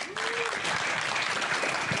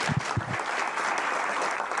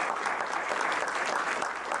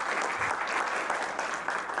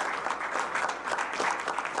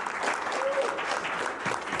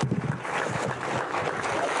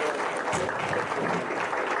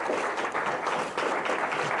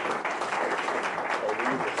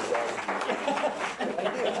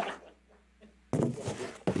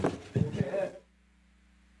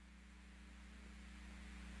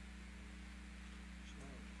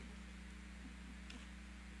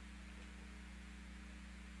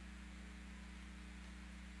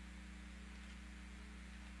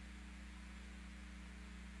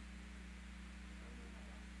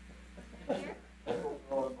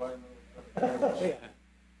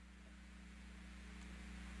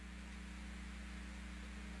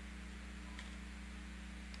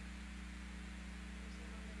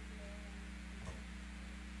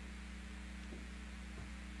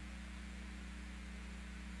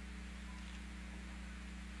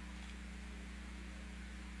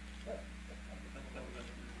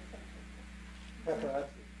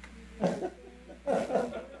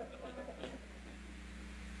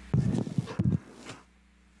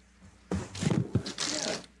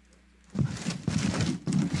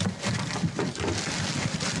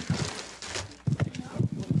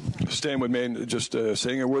 Stan would mind just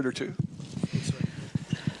saying a word or two.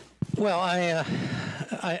 Well,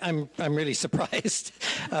 I'm really surprised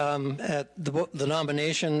at the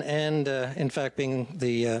nomination and, in fact, being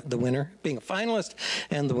the winner, being a finalist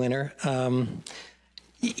and the winner.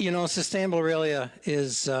 You know, Sustainable Orillia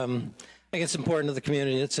is. I think it's important to the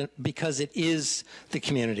community. It's because it is the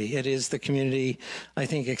community. It is the community, I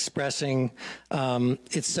think, expressing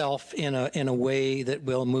itself in a way that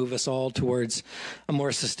will move us all towards a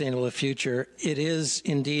more sustainable future. It is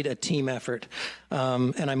indeed a team effort,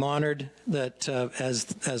 and I'm honored that as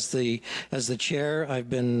the chair, I've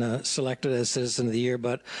been selected as Citizen of the Year.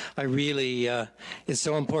 But I really, it's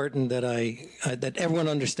so important that that everyone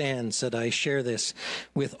understands that I share this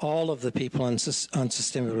with all of the people on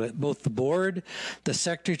sustainability, both the board, the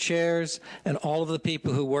sector chairs, and all of the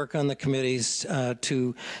people who work on the committees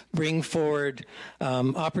to bring forward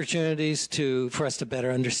opportunities for us to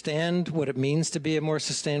better understand what it means to be a more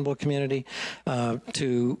sustainable community,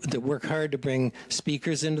 to work hard to bring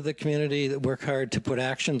speakers into the community, that work hard to put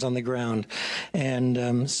actions on the ground.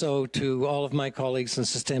 And so to all of my colleagues in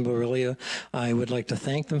Sustainable Orillia, I would like to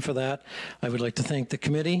thank them for that. I would like to thank the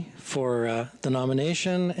committee for the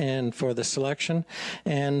nomination and for the selection,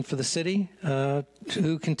 and for the city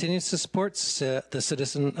who continues to support the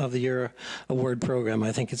Citizen of the Year Award program.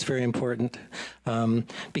 I think it's very important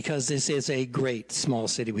because this is a great small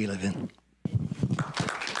city we live in.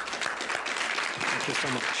 Thank you so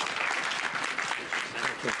much.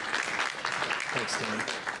 Thank you. Thanks, Dan.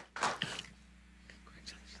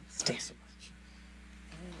 Stay.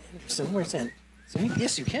 Anderson, where's that?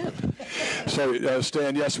 Yes, you can. So,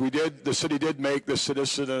 Stan, yes, we did. The city did make the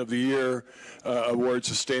Citizen of the Year award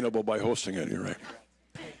sustainable by hosting it. You're right.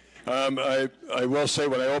 I will say,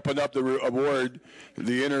 when I opened up the award,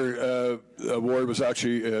 the inner award was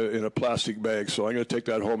actually in a plastic bag. So I'm going to take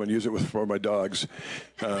that home and use it for my dogs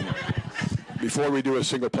before we do a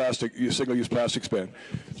single-use plastic ban.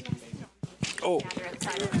 Oh,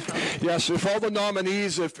 yes, if all the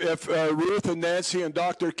nominees, if Ruth and Nancy and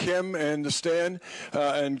Dr. Kim and Stan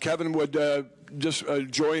and Kevin would just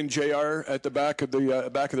join JR at the back of the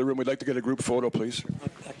room, we'd like to get a group photo, please.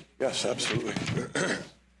 Yes, absolutely.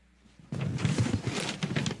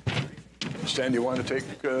 Stan, do you want to take?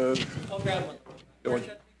 I'll grab one.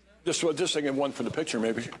 Just thinking one for the picture,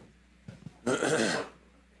 maybe. Well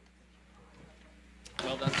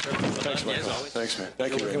done, sir. Thanks, Michael. Thanks, man.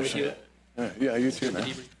 Thank you, Anderson. Yeah, you too, man.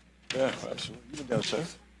 Yeah, absolutely. You've been down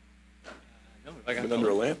south? No, I got been under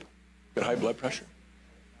a lamp? Got high blood pressure?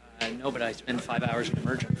 No, but I spent 5 hours in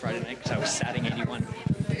emergent Friday night because I was satting 81.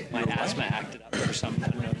 My asthma acted up for some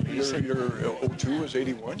unknown reason. Your O2 was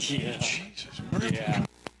 81? Yeah. Jesus. Yeah.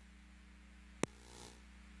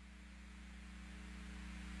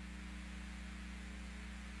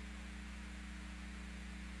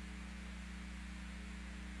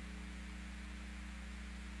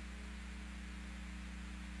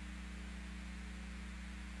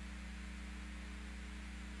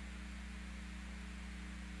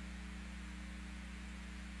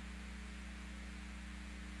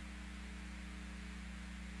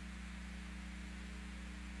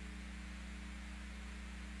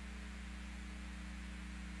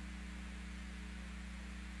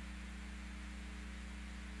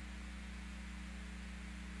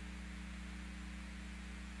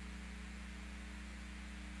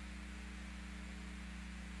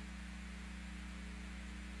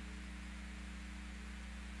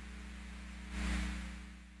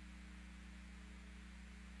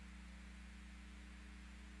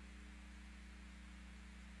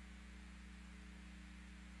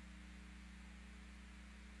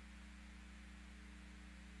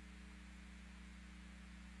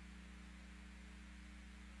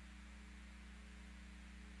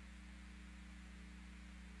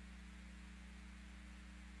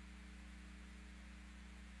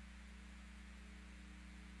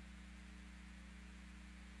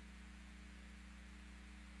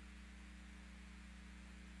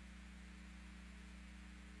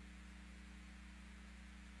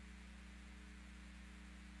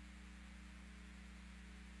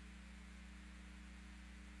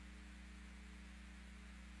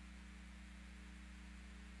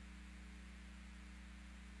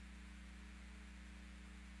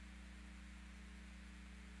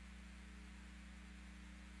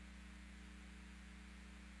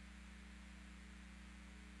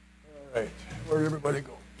 All right. Where did everybody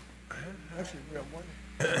go? Actually, we have one.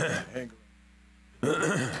 Hang on.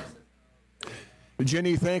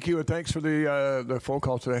 Ginny, thank you, and thanks for the phone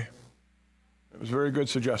call today. It was a very good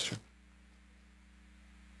suggestion.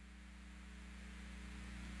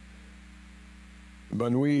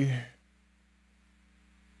 Banui.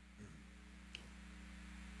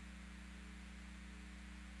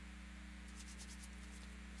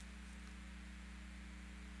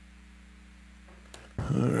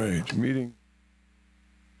 All right, meeting.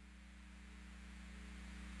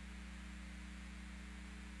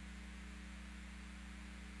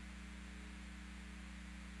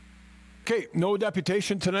 Okay, no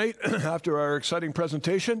deputation tonight after our exciting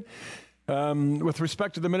presentation. With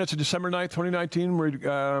respect to the minutes of December 9th, 2019,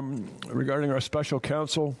 regarding our special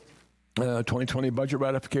council 2020 budget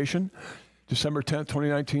ratification, December 10th,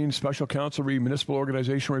 2019, special council municipal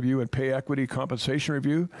organization review and pay equity compensation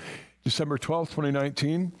review, December 12th,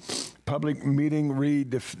 2019, public meeting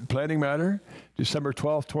planning matter, December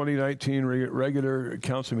 12th, 2019, regular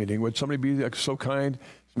council meeting. Would somebody be so kind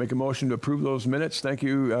to make a motion to approve those minutes? Thank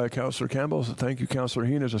you, Councillor Campbell. Thank you, Councillor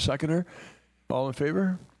Heen, as a seconder. All in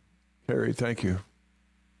favor? Carried. Thank you.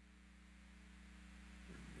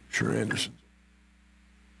 Sure, Anderson.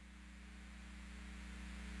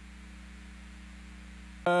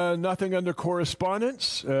 Nothing under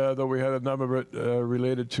correspondence, though we had a number of it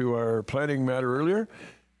related to our planning matter earlier.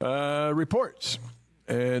 Reports.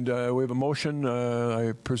 And we have a motion,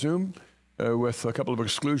 I presume, with a couple of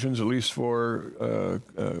exclusions, at least for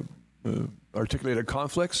articulated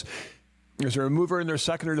conflicts. Is there a mover and their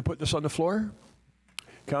seconder to put this on the floor?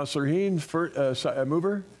 Councillor Heen,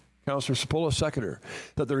 mover. Councillor Cipolla, seconder.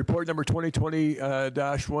 That the report number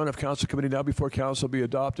 2020-1 of Council Committee now before Council be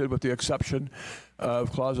adopted with the exception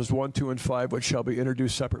of clauses 1, 2, and 5, which shall be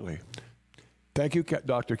introduced separately. Thank you,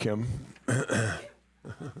 Dr. Kim.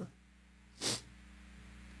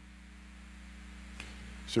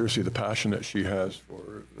 Seriously, the passion that she has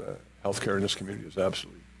for healthcare in this community is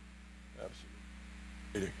absolutely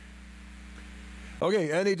amazing.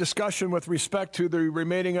 Okay, any discussion with respect to the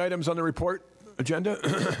remaining items on the report agenda?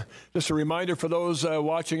 Just a reminder for those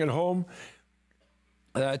watching at home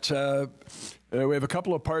that we have a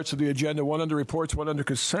couple of parts of the agenda, one under reports, one under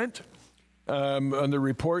consent. Under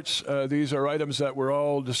reports, these are items that were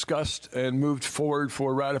all discussed and moved forward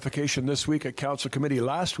for ratification this week at Council Committee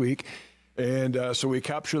last week. And so we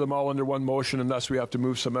capture them all under one motion, and thus we have to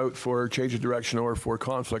move some out for change of direction or for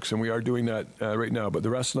conflicts, and we are doing that right now. But the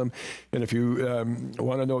rest of them, and if you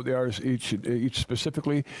want to know what they are each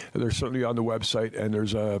specifically, they're certainly on the website, and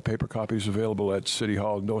there's paper copies available at City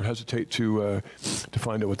Hall. And don't hesitate to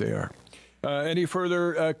find out what they are. Any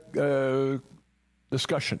further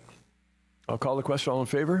discussion? I'll call the question. All in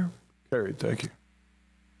favor? Carried. Thank you.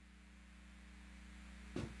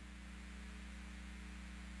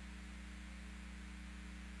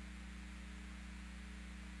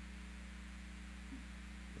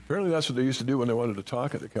 Apparently that's what they used to do when they wanted to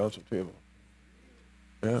talk at the council table.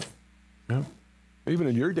 Yeah. Yeah. Even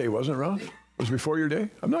in your day, wasn't it, Ralph? It was before your day?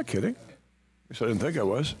 I'm not kidding. At least I didn't think I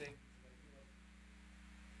was.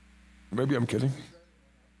 Maybe I'm kidding.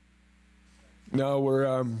 Now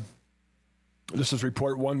we're, this is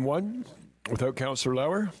report 1-1 without Councillor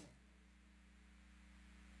Lauer.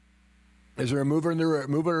 Is there a mover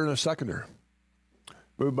and a seconder?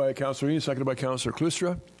 Moved by Councillor Heen, seconded by Councillor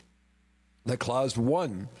Klustra. That clause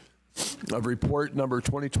 1 of report number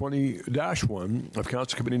 2020-1 of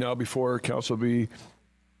Council Committee now before Council be,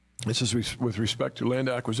 this is with respect to land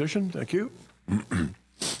acquisition. Thank you.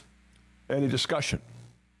 Any discussion?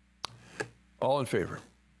 All in favor?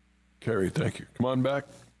 Carried. Thank you. Come on back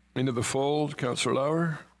into the fold, Councillor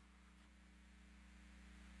Lauer.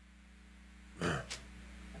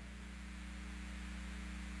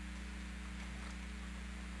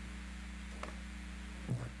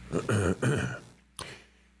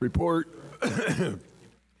 Report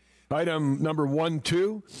item number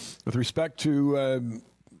 1-2 with respect to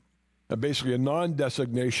basically a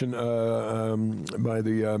non-designation by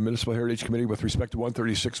the Municipal Heritage Committee with respect to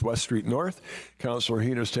 136 West Street North. Councillor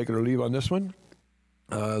Heen has taken her leave on this one.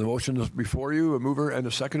 The motion is before you, a mover and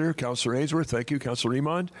a seconder. Councillor Ainsworth, thank you. Councillor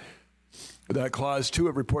Emond. That clause 2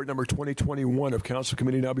 of report number 2021 of Council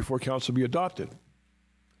Committee now before Council be adopted.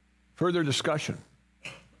 Further discussion.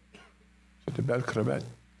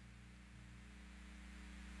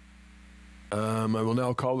 I will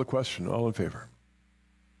now call the question. All in favor?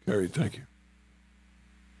 Carried. Thank you.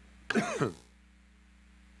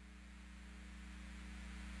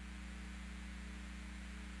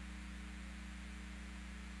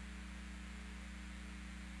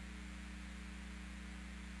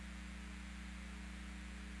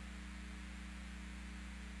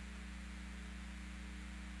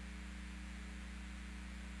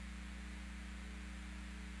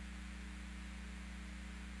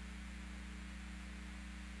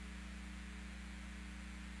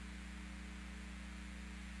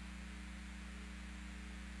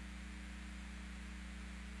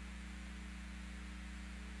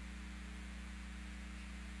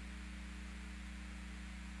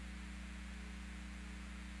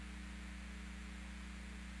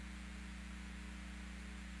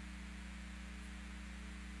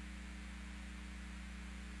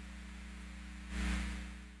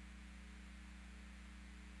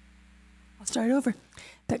 start over.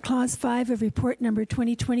 That Clause 5 of Report Number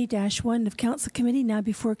 2020-1 of Council Committee now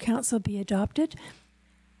before Council be adopted.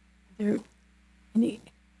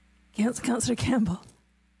 Councillor Campbell.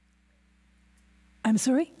 I'm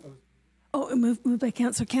sorry? Oh, moved by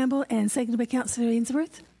Councillor Campbell and seconded by Councillor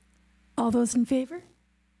Ainsworth. All those in favour?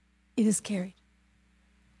 It is carried.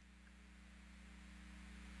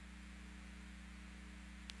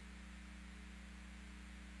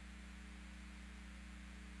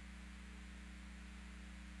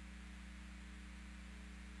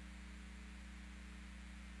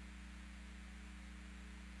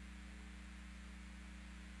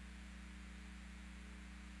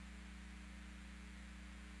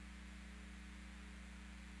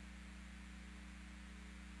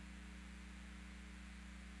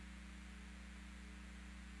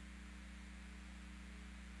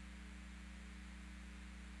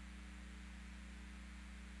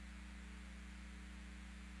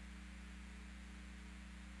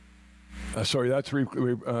 Sorry, that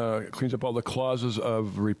cleans up all the clauses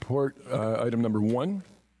of report item number 1.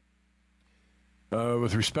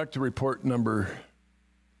 With respect to report number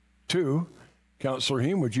 2, Councillor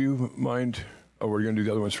Heem, would you mind? Oh, we're going to do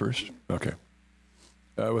the other ones first? Okay.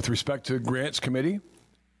 With respect to Grants Committee,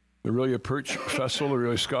 the Orillia Perch Festival, the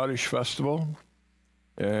Orillia Scottish Festival,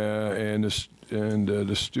 and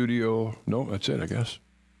the studio. No, that's it, I guess.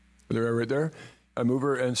 They're right there. A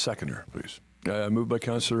mover and seconder, please. Moved by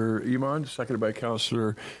Councillor Iman, seconded by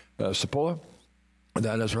Councillor Cipolla.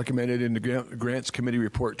 That is recommended in the Grants Committee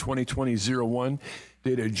Report 2020-01,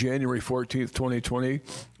 dated January 14th, 2020.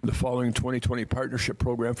 The following 2020 Partnership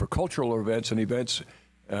Program for Cultural Events and Events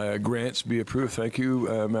grants be approved. Thank you,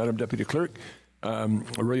 Madam Deputy Clerk.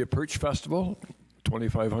 Orillia Perch Festival,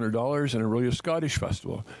 $2,500, and Orillia Scottish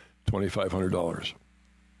Festival, $2,500.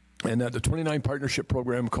 And that the 29 Partnership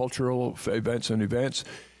Program Cultural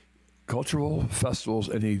Festivals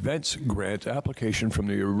and Events Grant application from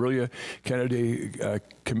the Orillia Candidate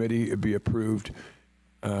Committee be approved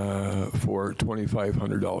for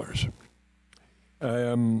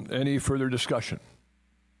 $2,500. Any further discussion?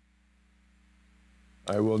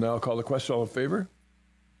 I will now call the question. All in favor?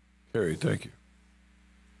 Carried. Thank you.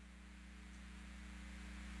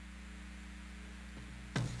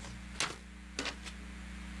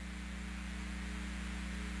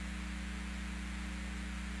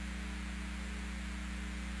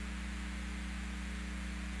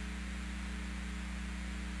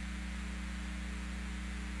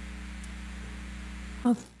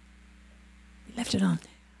 Oh, we left it on.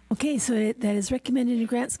 Okay, so that is recommended in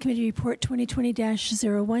Grants Committee Report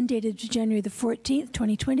 2020-01, dated January the 14th,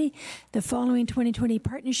 2020. The following 2020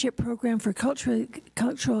 Partnership Program for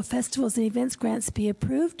Cultural Festivals and Events grants be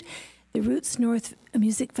approved. The Roots North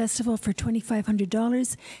Music Festival for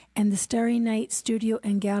 $2,500 and the Starry Night Studio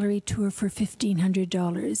and Gallery Tour for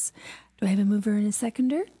 $1,500. Do I have a mover and a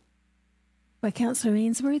seconder? By Councillor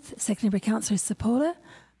Ainsworth, seconded by Councillor Cipolla.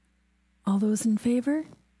 All those in favour?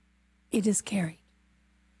 It is carried.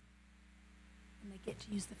 And I get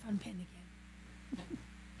to use the fun pen again.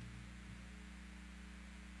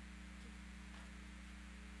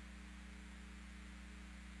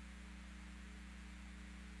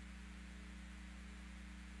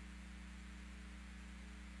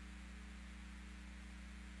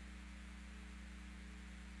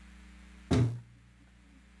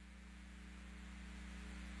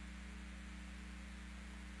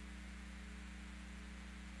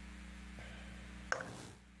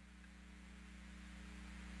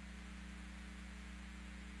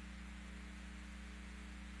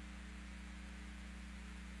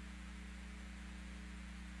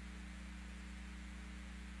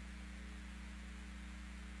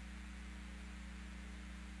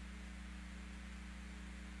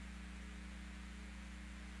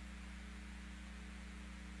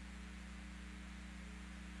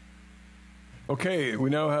 Okay, we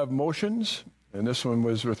now have motions, and this one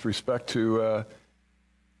was with respect to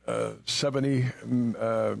 70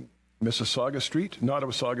 Mississauga Street, not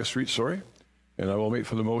Mississauga Street, sorry. And I will wait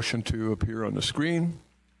for the motion to appear on the screen.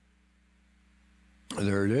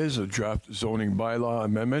 There it is, a draft zoning bylaw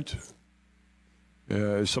amendment.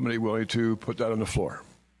 Is somebody willing to put that on the floor?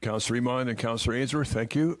 Councillor Iman and Councillor Ainsworth,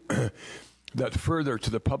 thank you. That further to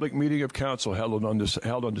the public meeting of council held on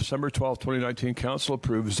December 12, 2019, council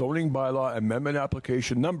approved zoning bylaw amendment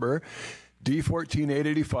application number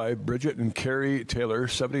D14885, Bridget and Carrie Taylor,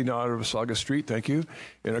 79 Mississauga Street, thank you,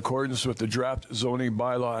 in accordance with the draft zoning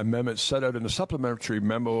bylaw amendment set out in the supplementary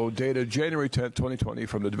memo dated January 10, 2020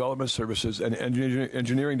 from the Development Services and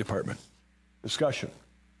Engineering Department. Discussion.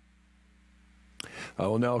 I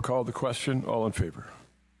will now call the question. All in favor?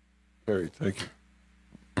 Carried. Thank you.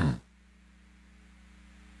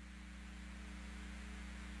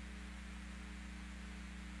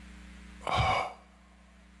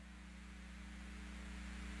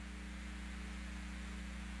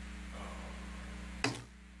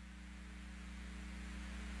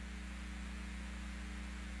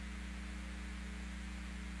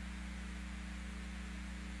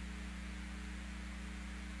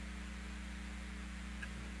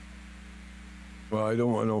 Well, I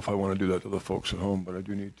don't know if I want to do that to the folks at home, but I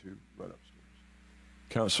do need to run upstairs.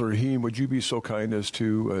 Councillor Heem, would you be so kind as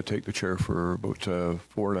to take the chair for about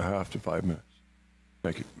 4.5 to 5 minutes?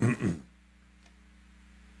 Thank you.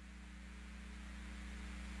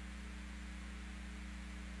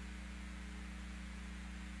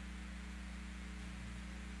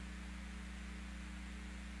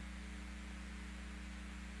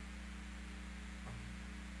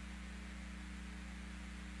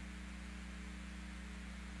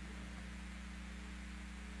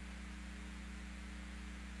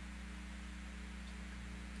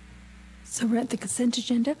 So we're at the consent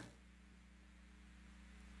agenda.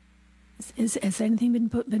 Has anything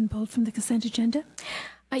been pulled from the consent agenda?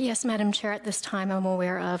 Yes, Madam Chair. At this time, I'm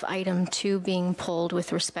aware of item 2 being pulled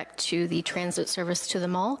with respect to the transit service to the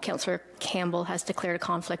mall. Councillor Campbell has declared a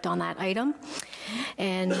conflict on that item.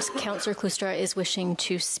 And Councillor Cloustra is wishing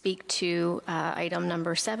to speak to item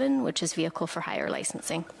number 7, which is vehicle for hire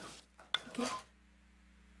licensing. Okay.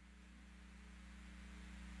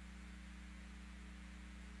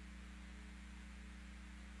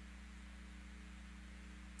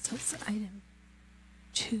 So it's item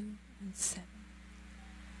 2 and 7.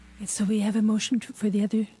 Okay, so we have a motion for the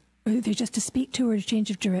other, or either just to speak to or a change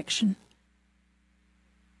of direction.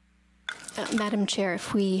 Madam Chair,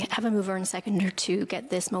 if we have a mover and seconder to get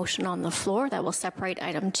this motion on the floor, that will separate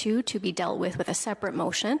item 2 to be dealt with a separate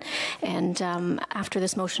motion. And after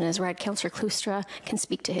this motion is read, Councillor Cloustra can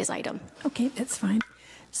speak to his item. Okay, that's fine.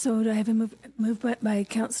 So do I have a move by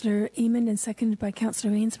Councillor Eamon and seconded by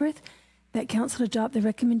Councillor Ainsworth, that Council adopt the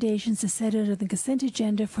recommendations as set out on the consent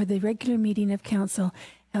agenda for the regular meeting of Council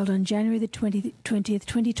held on January the 20th,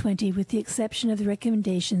 2020, with the exception of the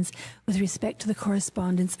recommendations with respect to the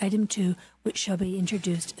correspondence, item 2, which shall be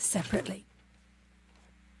introduced separately.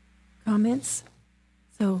 Comments?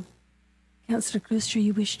 So, Councillor Cloustra,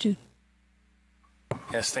 you wish to?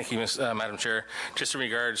 Yes, thank you, Madam Chair. Just in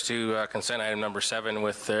regards to consent item number 7,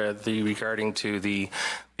 with the regarding to the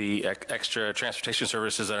extra transportation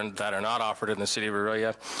services that are not offered in the city of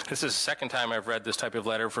Orillia. This is the second time I've read this type of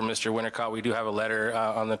letter from Mr. Winnicott. We do have a letter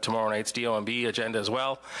on the tomorrow night's DOMB agenda as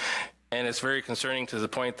well. And it's very concerning to the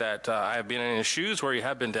point that I have been in his shoes where you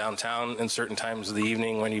have been downtown in certain times of the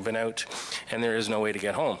evening when you've been out and there is no way to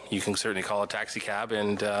get home. You can certainly call a taxi cab,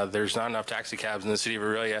 and there's not enough taxi cabs in the city of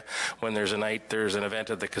Orillia when there's an event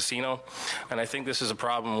at the casino. And I think this is a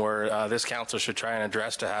problem where this council should try and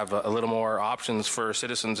address to have a little more options for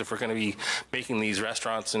citizens if we're going to be making these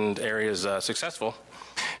restaurants and areas successful.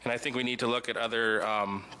 And I think we need to look at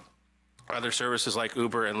other services like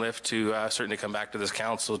Uber and Lyft to certainly come back to this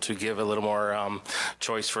council to give a little more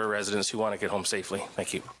choice for residents who want to get home safely.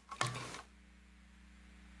 Thank you.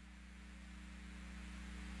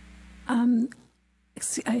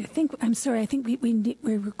 I think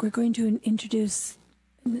we're going to introduce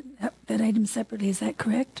that item separately. Is that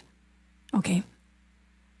correct? Okay.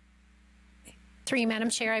 Through you, Madam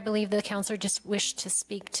Chair, I believe the councillor just wished to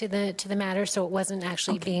speak to the matter, so it wasn't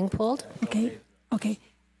actually being pulled. Okay. Okay.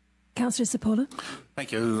 Councillor Cipolla.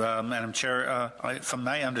 Thank you, Madam Chair. From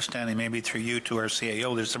my understanding, maybe through you to our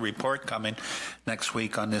CAO, there's a report coming next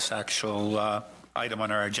week on this actual item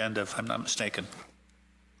on our agenda, if I'm not mistaken.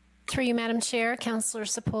 Through you, Madam Chair, Councillor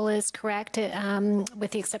Cipolla is correct,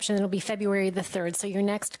 with the exception that it'll be February the 3rd. So your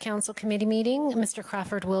next council committee meeting, Mr.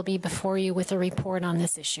 Crawford will be before you with a report on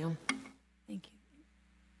this issue. Thank you.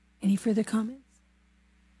 Any further comments?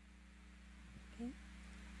 Okay.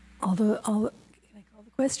 Can I call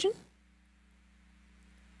the question?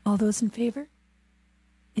 All those in favor?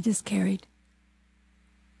 It is carried.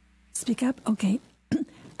 Speak up? Okay.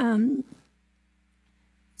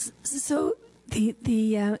 So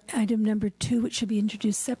the item number 2, which should be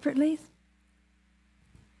introduced separately.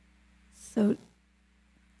 So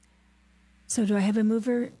do I have a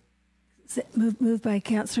mover? Moved by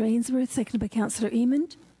Councillor Ainsworth, seconded by Councillor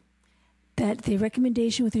Eamon, that the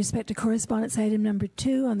recommendation with respect to correspondence item number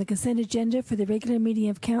 2 on the consent agenda for the regular meeting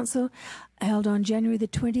of Council held on January the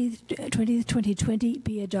 20th, 2020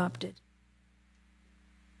 be adopted.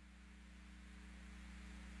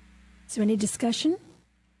 Is there any discussion?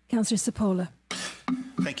 Councillor Cipolla.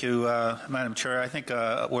 Thank you, Madam Chair. I think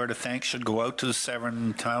a word of thanks should go out to the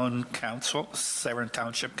Severn Township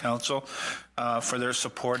Council for their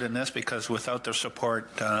support in this, because without their support,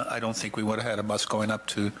 I don't think we would have had a bus going up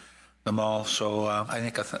to the mall. So I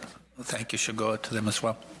think a thank you should go out to them as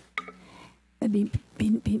well. That'd be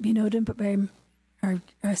noted by our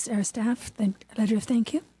staff. Then a letter of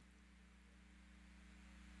thank you.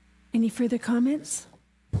 Any further comments?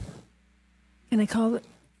 Can I call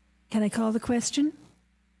the question?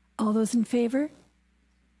 All those in favor?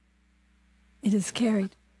 It is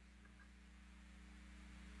carried.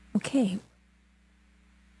 Okay.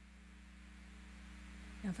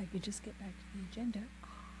 Now, if I could just get back to the agenda.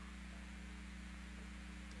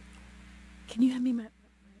 Can you hand me my I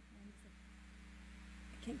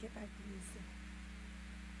can't get back to these.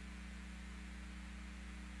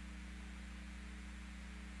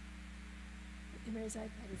 The mayor's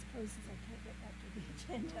iPad is closed, so I can't get back to the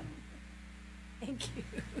agenda. Thank you.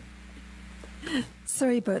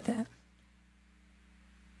 Sorry about that.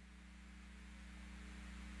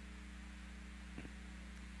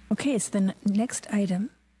 Okay, so the next item,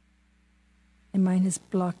 and mine is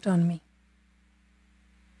blocked on me.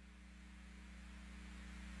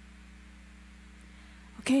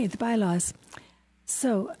 Okay, the bylaws.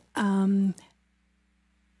 So, I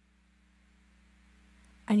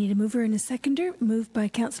need a mover and a seconder. Moved by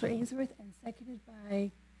Councillor Ainsworth and seconded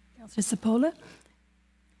by Councillor Sepola.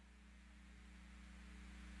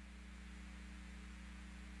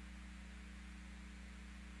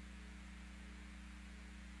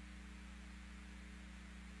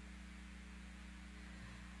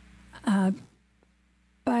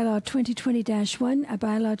 Bylaw 2020-1, a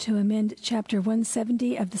bylaw to amend Chapter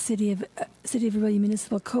 170 of the City of Orillia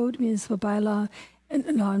Municipal Code, Municipal Bylaw and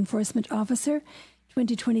Law Enforcement Officer.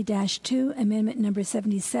 2020-2, Amendment number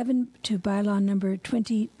 77 to Bylaw number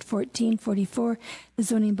 2014-44, the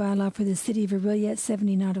zoning bylaw for the City of Orillia at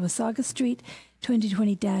 70 Nottawasaga Street.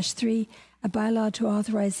 2020-3, a bylaw to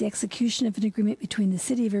authorize the execution of an agreement between the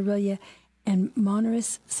City of Orillia and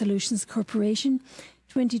Monoris Solutions Corporation.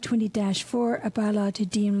 2020-4, a bylaw to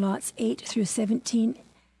deem lots 8 through 17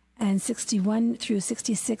 and 61 through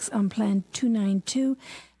 66 on Plan 292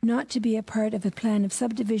 not to be a part of a plan of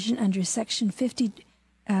subdivision under Section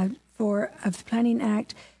 54 of the Planning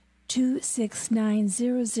Act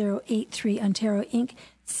 2690083, Ontario Inc.,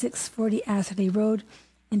 640 Atherley Road.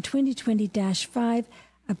 And 2020-5,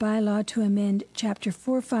 a bylaw to amend Chapter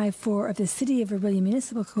 454 of the City of Orillia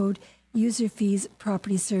Municipal Code, User Fees,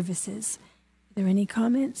 Property Services. Are there any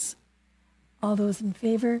comments? All those in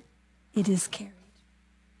favor? It is carried.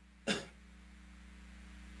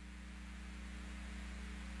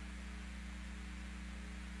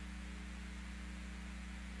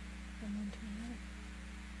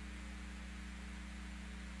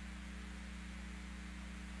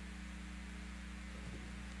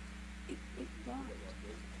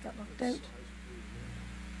 Got locked out.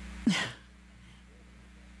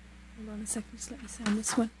 Hold on a second, just let me sign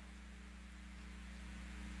this one.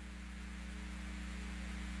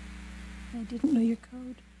 I didn't know your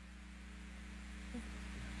code.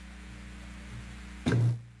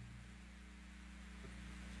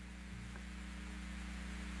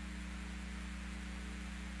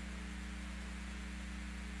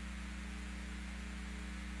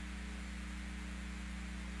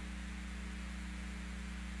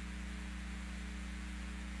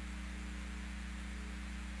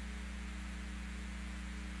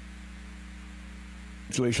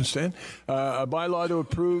 Congratulations, Stan. A bylaw to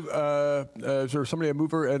approve. Is there somebody, a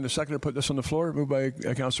mover and a seconder, to put this on the floor? Moved by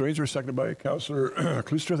Councillor Ainsworth, seconded by Councillor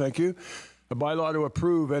Klustra. Thank you. A bylaw to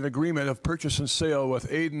approve an agreement of purchase and sale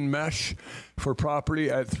with Aiden Mesh for property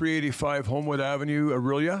at 385 Homewood Avenue,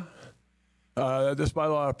 Orillia. This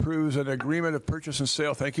bylaw approves an agreement of purchase and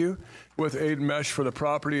sale, thank you, with Aiden Mesh for the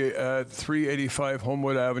property at 385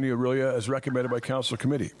 Homewood Avenue, Orillia, as recommended by Council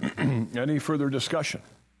Committee. Any further discussion?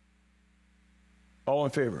 All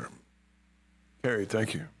in favor? Carried.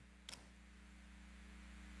 Thank you.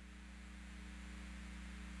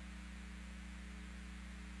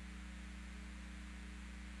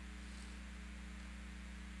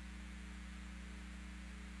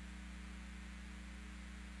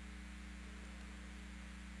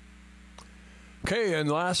 Okay,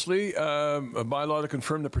 and lastly, a bylaw to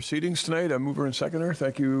confirm the proceedings tonight. A mover and seconder.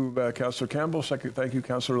 Thank you, Councillor Campbell. Thank you,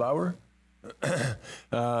 Councillor Lauer.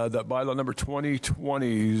 That bylaw number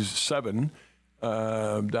 2027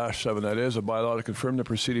 -7, that is a bylaw to confirm the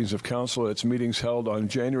proceedings of council at its meetings held on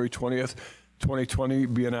January 20th, 2020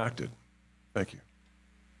 be enacted. Thank you.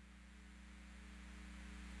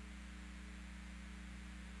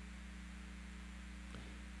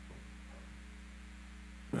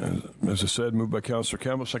 As I said, moved by Councillor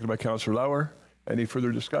Campbell, seconded by Councillor Lauer. Any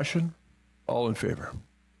further discussion? All in favor?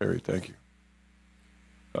 Carried. Thank you.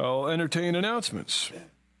 I'll entertain announcements.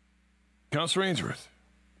 Councillor Ainsworth.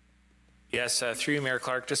 Yes, through you, Mayor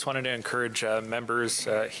Clark, just wanted to encourage members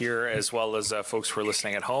here as well as folks who are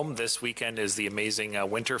listening at home. This weekend is the amazing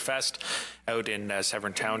Winterfest out in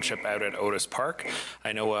Severn Township out at Otis Park.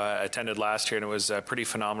 I know I attended last year and it was pretty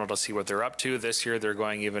phenomenal to see what they're up to. This year they're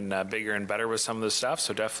going even bigger and better with some of the stuff,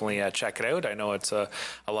 so definitely check it out. I know it's a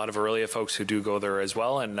lot of Orillia folks who do go there as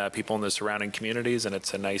well, and people in the surrounding communities, and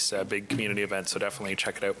it's a nice big community event, so definitely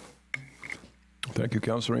check it out. Thank you,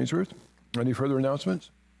 Councillor Ainsworth. Any further announcements?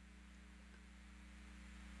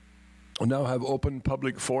 We'll now have open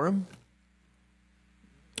public forum.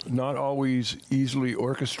 Not always easily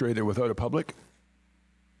orchestrated without a public.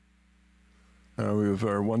 We have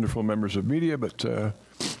our wonderful members of media, but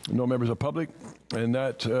no members of public. In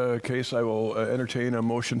that case, I will entertain a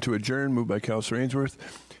motion to adjourn, moved by Councillor Ainsworth.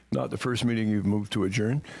 Not the first meeting you've moved to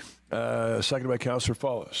adjourn. Seconded by Councillor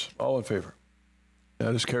Follis. All in favor?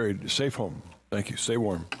 That is carried. Safe home. Thank you. Stay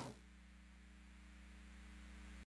warm.